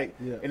England, right?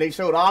 Yeah. And they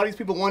showed all these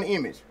people one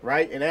image,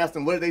 right? And asked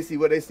them what did they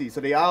see,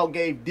 So they all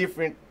gave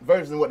different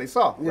versions of what they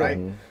saw, right?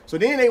 So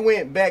then they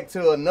went back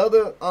to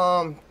another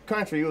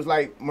country. It was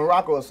like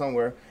Morocco or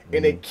somewhere.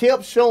 And they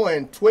kept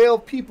showing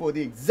 12 people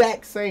the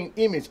exact same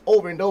image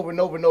over and over and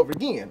over and over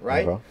again,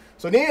 right? Okay.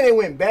 So then they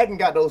went back and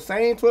got those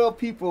same 12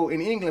 people in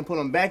England, put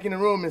them back in the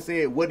room and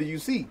said, what do you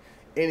see?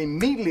 And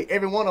immediately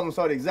every one of them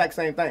saw the exact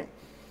same thing.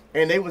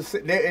 And they was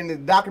there in the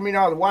documentary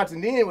I was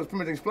watching then was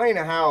pretty much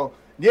explaining how,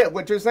 yeah,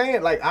 what you're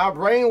saying, like our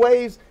brain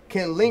waves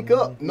can link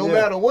up no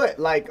matter what,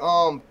 like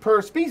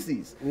per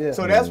species. Yeah.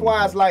 So that's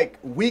why it's like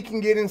we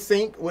can get in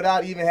sync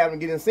without even having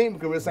to get in sync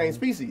because we're the same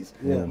species.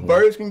 Yeah.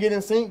 Birds can get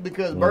in sync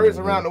because birds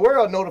around the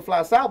world know to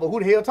fly south, but who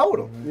the hell told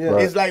them? Yeah.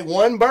 Right. It's like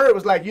one bird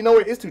was like, you know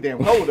what, it's too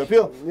damn cold up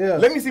here. Yeah.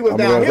 Let me see what's I'm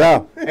down going here.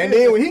 down. And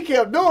then when he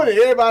kept doing it,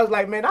 everybody was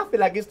like, man, I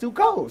feel like it's too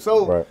cold.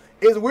 So Right.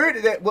 it's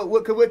weird that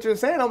what you're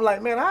saying, I'm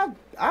like, man,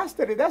 I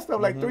studied that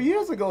stuff like 3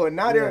 years ago, and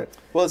now they're.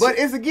 Well, but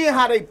it's again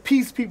how they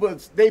piece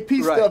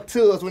stuff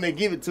to us when they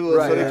give it to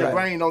us, so that your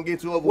brain don't get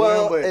too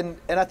overwhelmed. Well,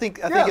 and I think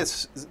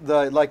it's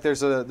like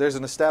there's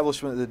an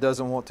establishment that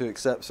doesn't want to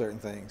accept certain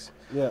things.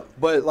 Yeah.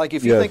 But like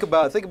if you think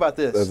about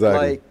this, Exactly.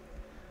 like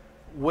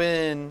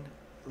when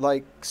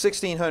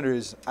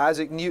 1600s,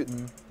 Isaac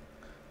Newton.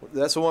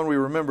 That's the one we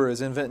remember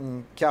as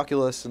inventing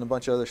calculus and a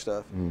bunch of other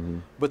stuff. Mm-hmm.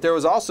 But there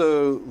was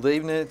also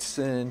Leibniz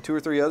and 2 or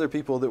 3 other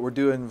people that were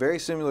doing very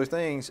similar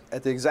things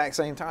at the exact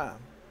same time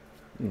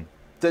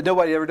that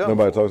nobody ever done.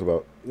 Nobody before. talks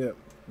about. Yeah.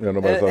 Yeah,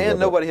 nobody talks about and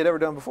nobody that. had ever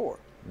done before.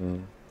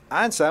 Mm-hmm.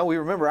 Einstein, we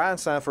remember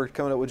Einstein for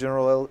coming up with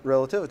general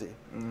relativity.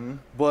 Mm-hmm.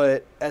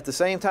 But at the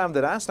same time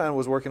that Einstein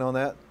was working on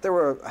that, there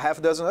were half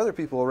a dozen other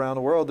people around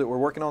the world that were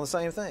working on the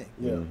same thing.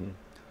 Yeah. Mm-hmm.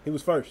 He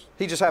was first.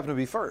 He just happened to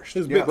be first. He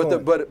was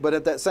Bitcoin. But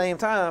at that same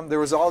time, there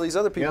was all these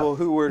other people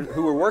who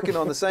were working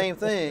on the same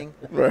thing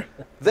Right.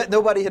 that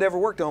nobody had ever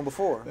worked on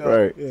before.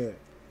 Right. Yeah.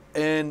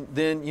 And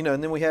then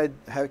and then we had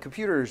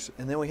computers,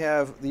 and then we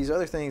have these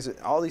other things,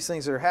 all these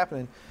things that are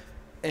happening,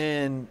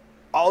 and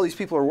all these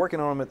people are working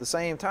on them at the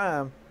same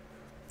time,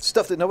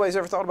 stuff that nobody's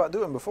ever thought about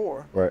doing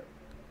before. Right.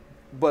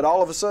 But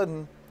all of a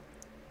sudden,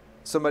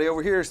 somebody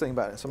over here is thinking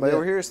about it. Somebody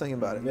over here is thinking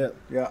about it. Yeah.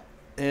 Yeah.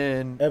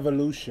 And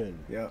Evolution.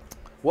 Yeah.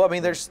 well, I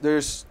mean, there's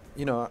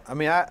I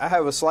mean, I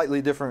have a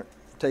slightly different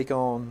take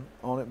on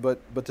it,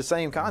 but the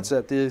same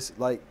concept is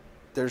like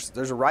there's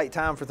a right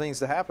time for things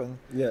to happen,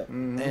 Yeah.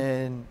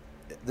 and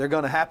they're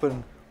going to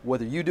happen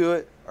whether you do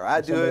it or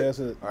I do somebody it else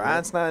is- or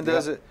Einstein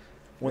does it.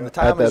 When the At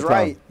time that is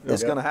right, time.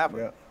 it's going to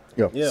happen.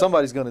 Yeah. Yeah.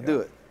 Somebody's going to do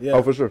it. Yeah.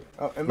 Oh, for sure.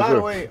 And by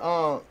the way,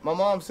 my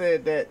mom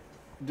said that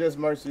Just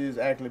Mercy is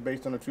actually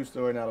based on a true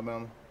story in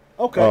Alabama.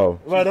 Okay. Oh,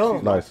 right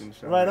on. nice.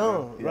 Right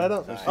on. Yeah. Right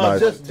on. Nice. Oh,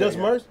 just Mercy. Just Just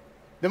Mercy.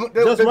 Is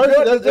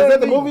that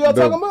the movie y'all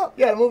talking about?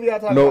 Yeah, the movie y'all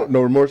talking No, about.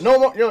 no remorse. No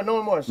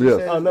remorse. She Yeah.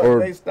 said Oh, it's no.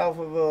 based off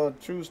of a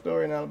true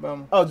story in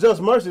Alabama. Oh,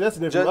 Just Mercy. That's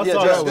a different. I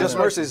saw that one. Just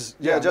Mercy's.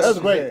 Yeah, That's That's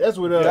just great. That's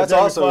with that's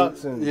Jamie also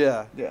Foxx and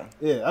yeah. Yeah.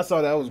 yeah. I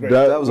saw that. Was great.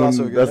 That was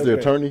also good. That's the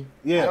That's great. attorney.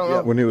 Yeah. I don't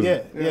know. When he was.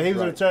 Yeah. He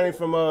was an attorney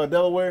from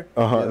Delaware.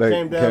 They Came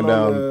came down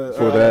down on the,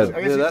 for I that.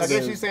 guess, that's I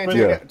guess she's saying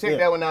Yeah. check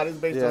that one out. It's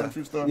based on a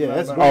true story. Yeah, from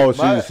that's Alabama. great. Oh,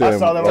 she's I saying.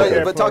 saw that right okay.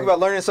 there. But talk about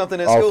learning something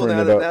in Offering school.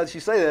 Now it that, up. now that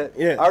you say that,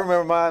 Yeah. I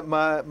remember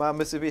my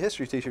Mississippi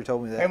history teacher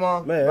told me that. Hey,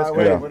 Mom. Man, that's by the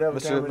way, cool. whatever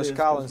Mr. time it is,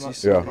 Collins,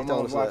 it's Yeah. my he told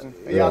mom's us that. watching.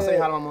 Hey, y'all say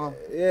hi to my mom.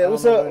 Yeah.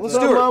 What's up? What's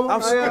up, Stewart. Mama?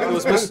 It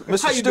was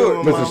Mr. How you Stewart.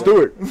 doing, Mr. Mama?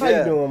 Stewart. How Yeah.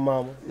 you doing,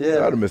 Mama? Yeah.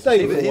 Shout out to Mr.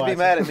 Thank you. Stewart. He'd be watching.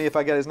 mad at me if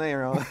I got his name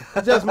wrong.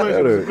 Just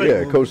Mercy was a great Yeah,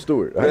 movie. Coach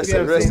Stewart. Rest If you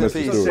haven't in seen it,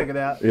 peace. go check it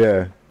out.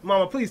 Yeah.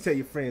 Mama, please tell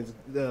your friends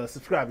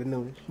subscribe to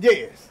Noonish.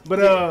 Yes. But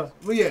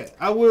yeah,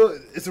 I will.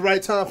 It's the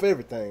right time for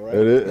everything, right?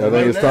 It is. I think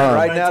Right it's now, time.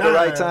 Right now, the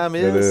right time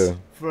It is. is.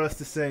 for us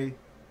to say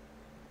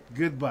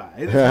goodbye.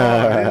 It is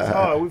hard. It's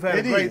hard. We've had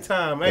a great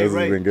time. Hey, This has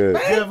Ray, been good.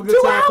 did you have a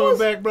good time coming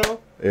back, bro?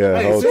 Yeah,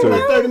 Hey, whole it seemed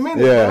like two. 30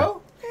 minutes, Yeah.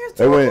 bro.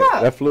 That went.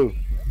 That flew.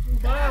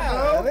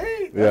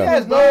 Yeah.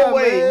 There's no Bye,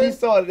 way man. we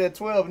started at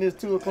 12 and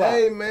it's 2 o'clock.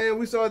 Hey, man,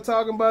 we started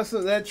talking about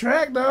that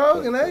track,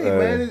 dog, and hey,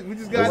 man, we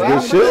just got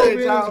That's it. good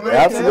shit. Y'all, man.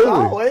 Absolutely.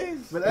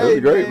 Always. But That hey, was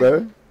great,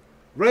 man.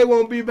 Ray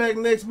won't be back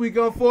next week,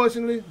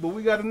 unfortunately, but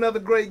we got another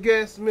great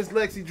guest, Miss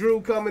Lexi Drew,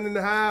 coming in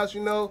the house,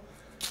 you know.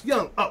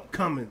 Young,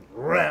 upcoming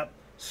rap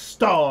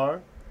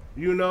star.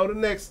 You know,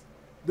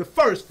 the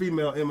first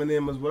female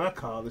Eminem is what I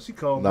call her. She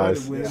called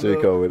Nice. with She a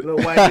little, cool with it.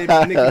 little white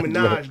baby Nicki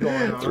Minaj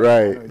going on.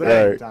 Right, But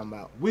hey, right. Talking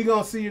about. we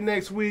gonna see you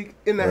next week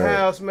in the Right.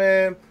 house,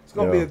 man. It's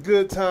gonna be Yeah. a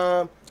good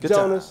time. Good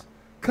Jonas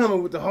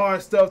coming with the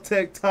hard stuff,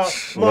 tech talk.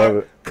 Love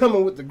Mark it.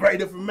 coming with the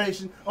great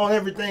information on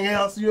everything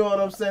else. You know what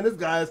I'm saying? This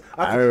guy's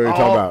I know what you're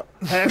talking about.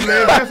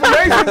 half-man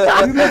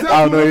information.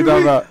 I don't know what you're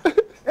talking about.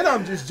 And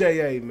I'm just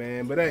J.A.,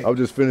 man. But hey, I'm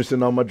just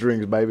finishing all my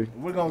drinks, baby.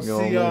 we're gonna You know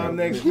see what I y'all mean?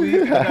 next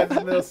week. We got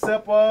this little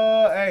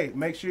sipper. Hey,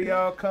 make sure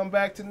y'all come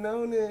back to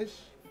Noonish.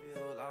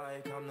 Feel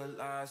like I'm the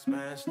last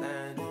man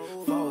standing.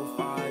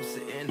 4-5,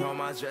 sitting on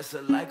my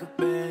dresser like a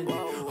bandit.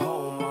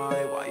 Oh my,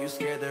 why you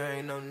scared? There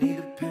ain't no need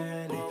to panic.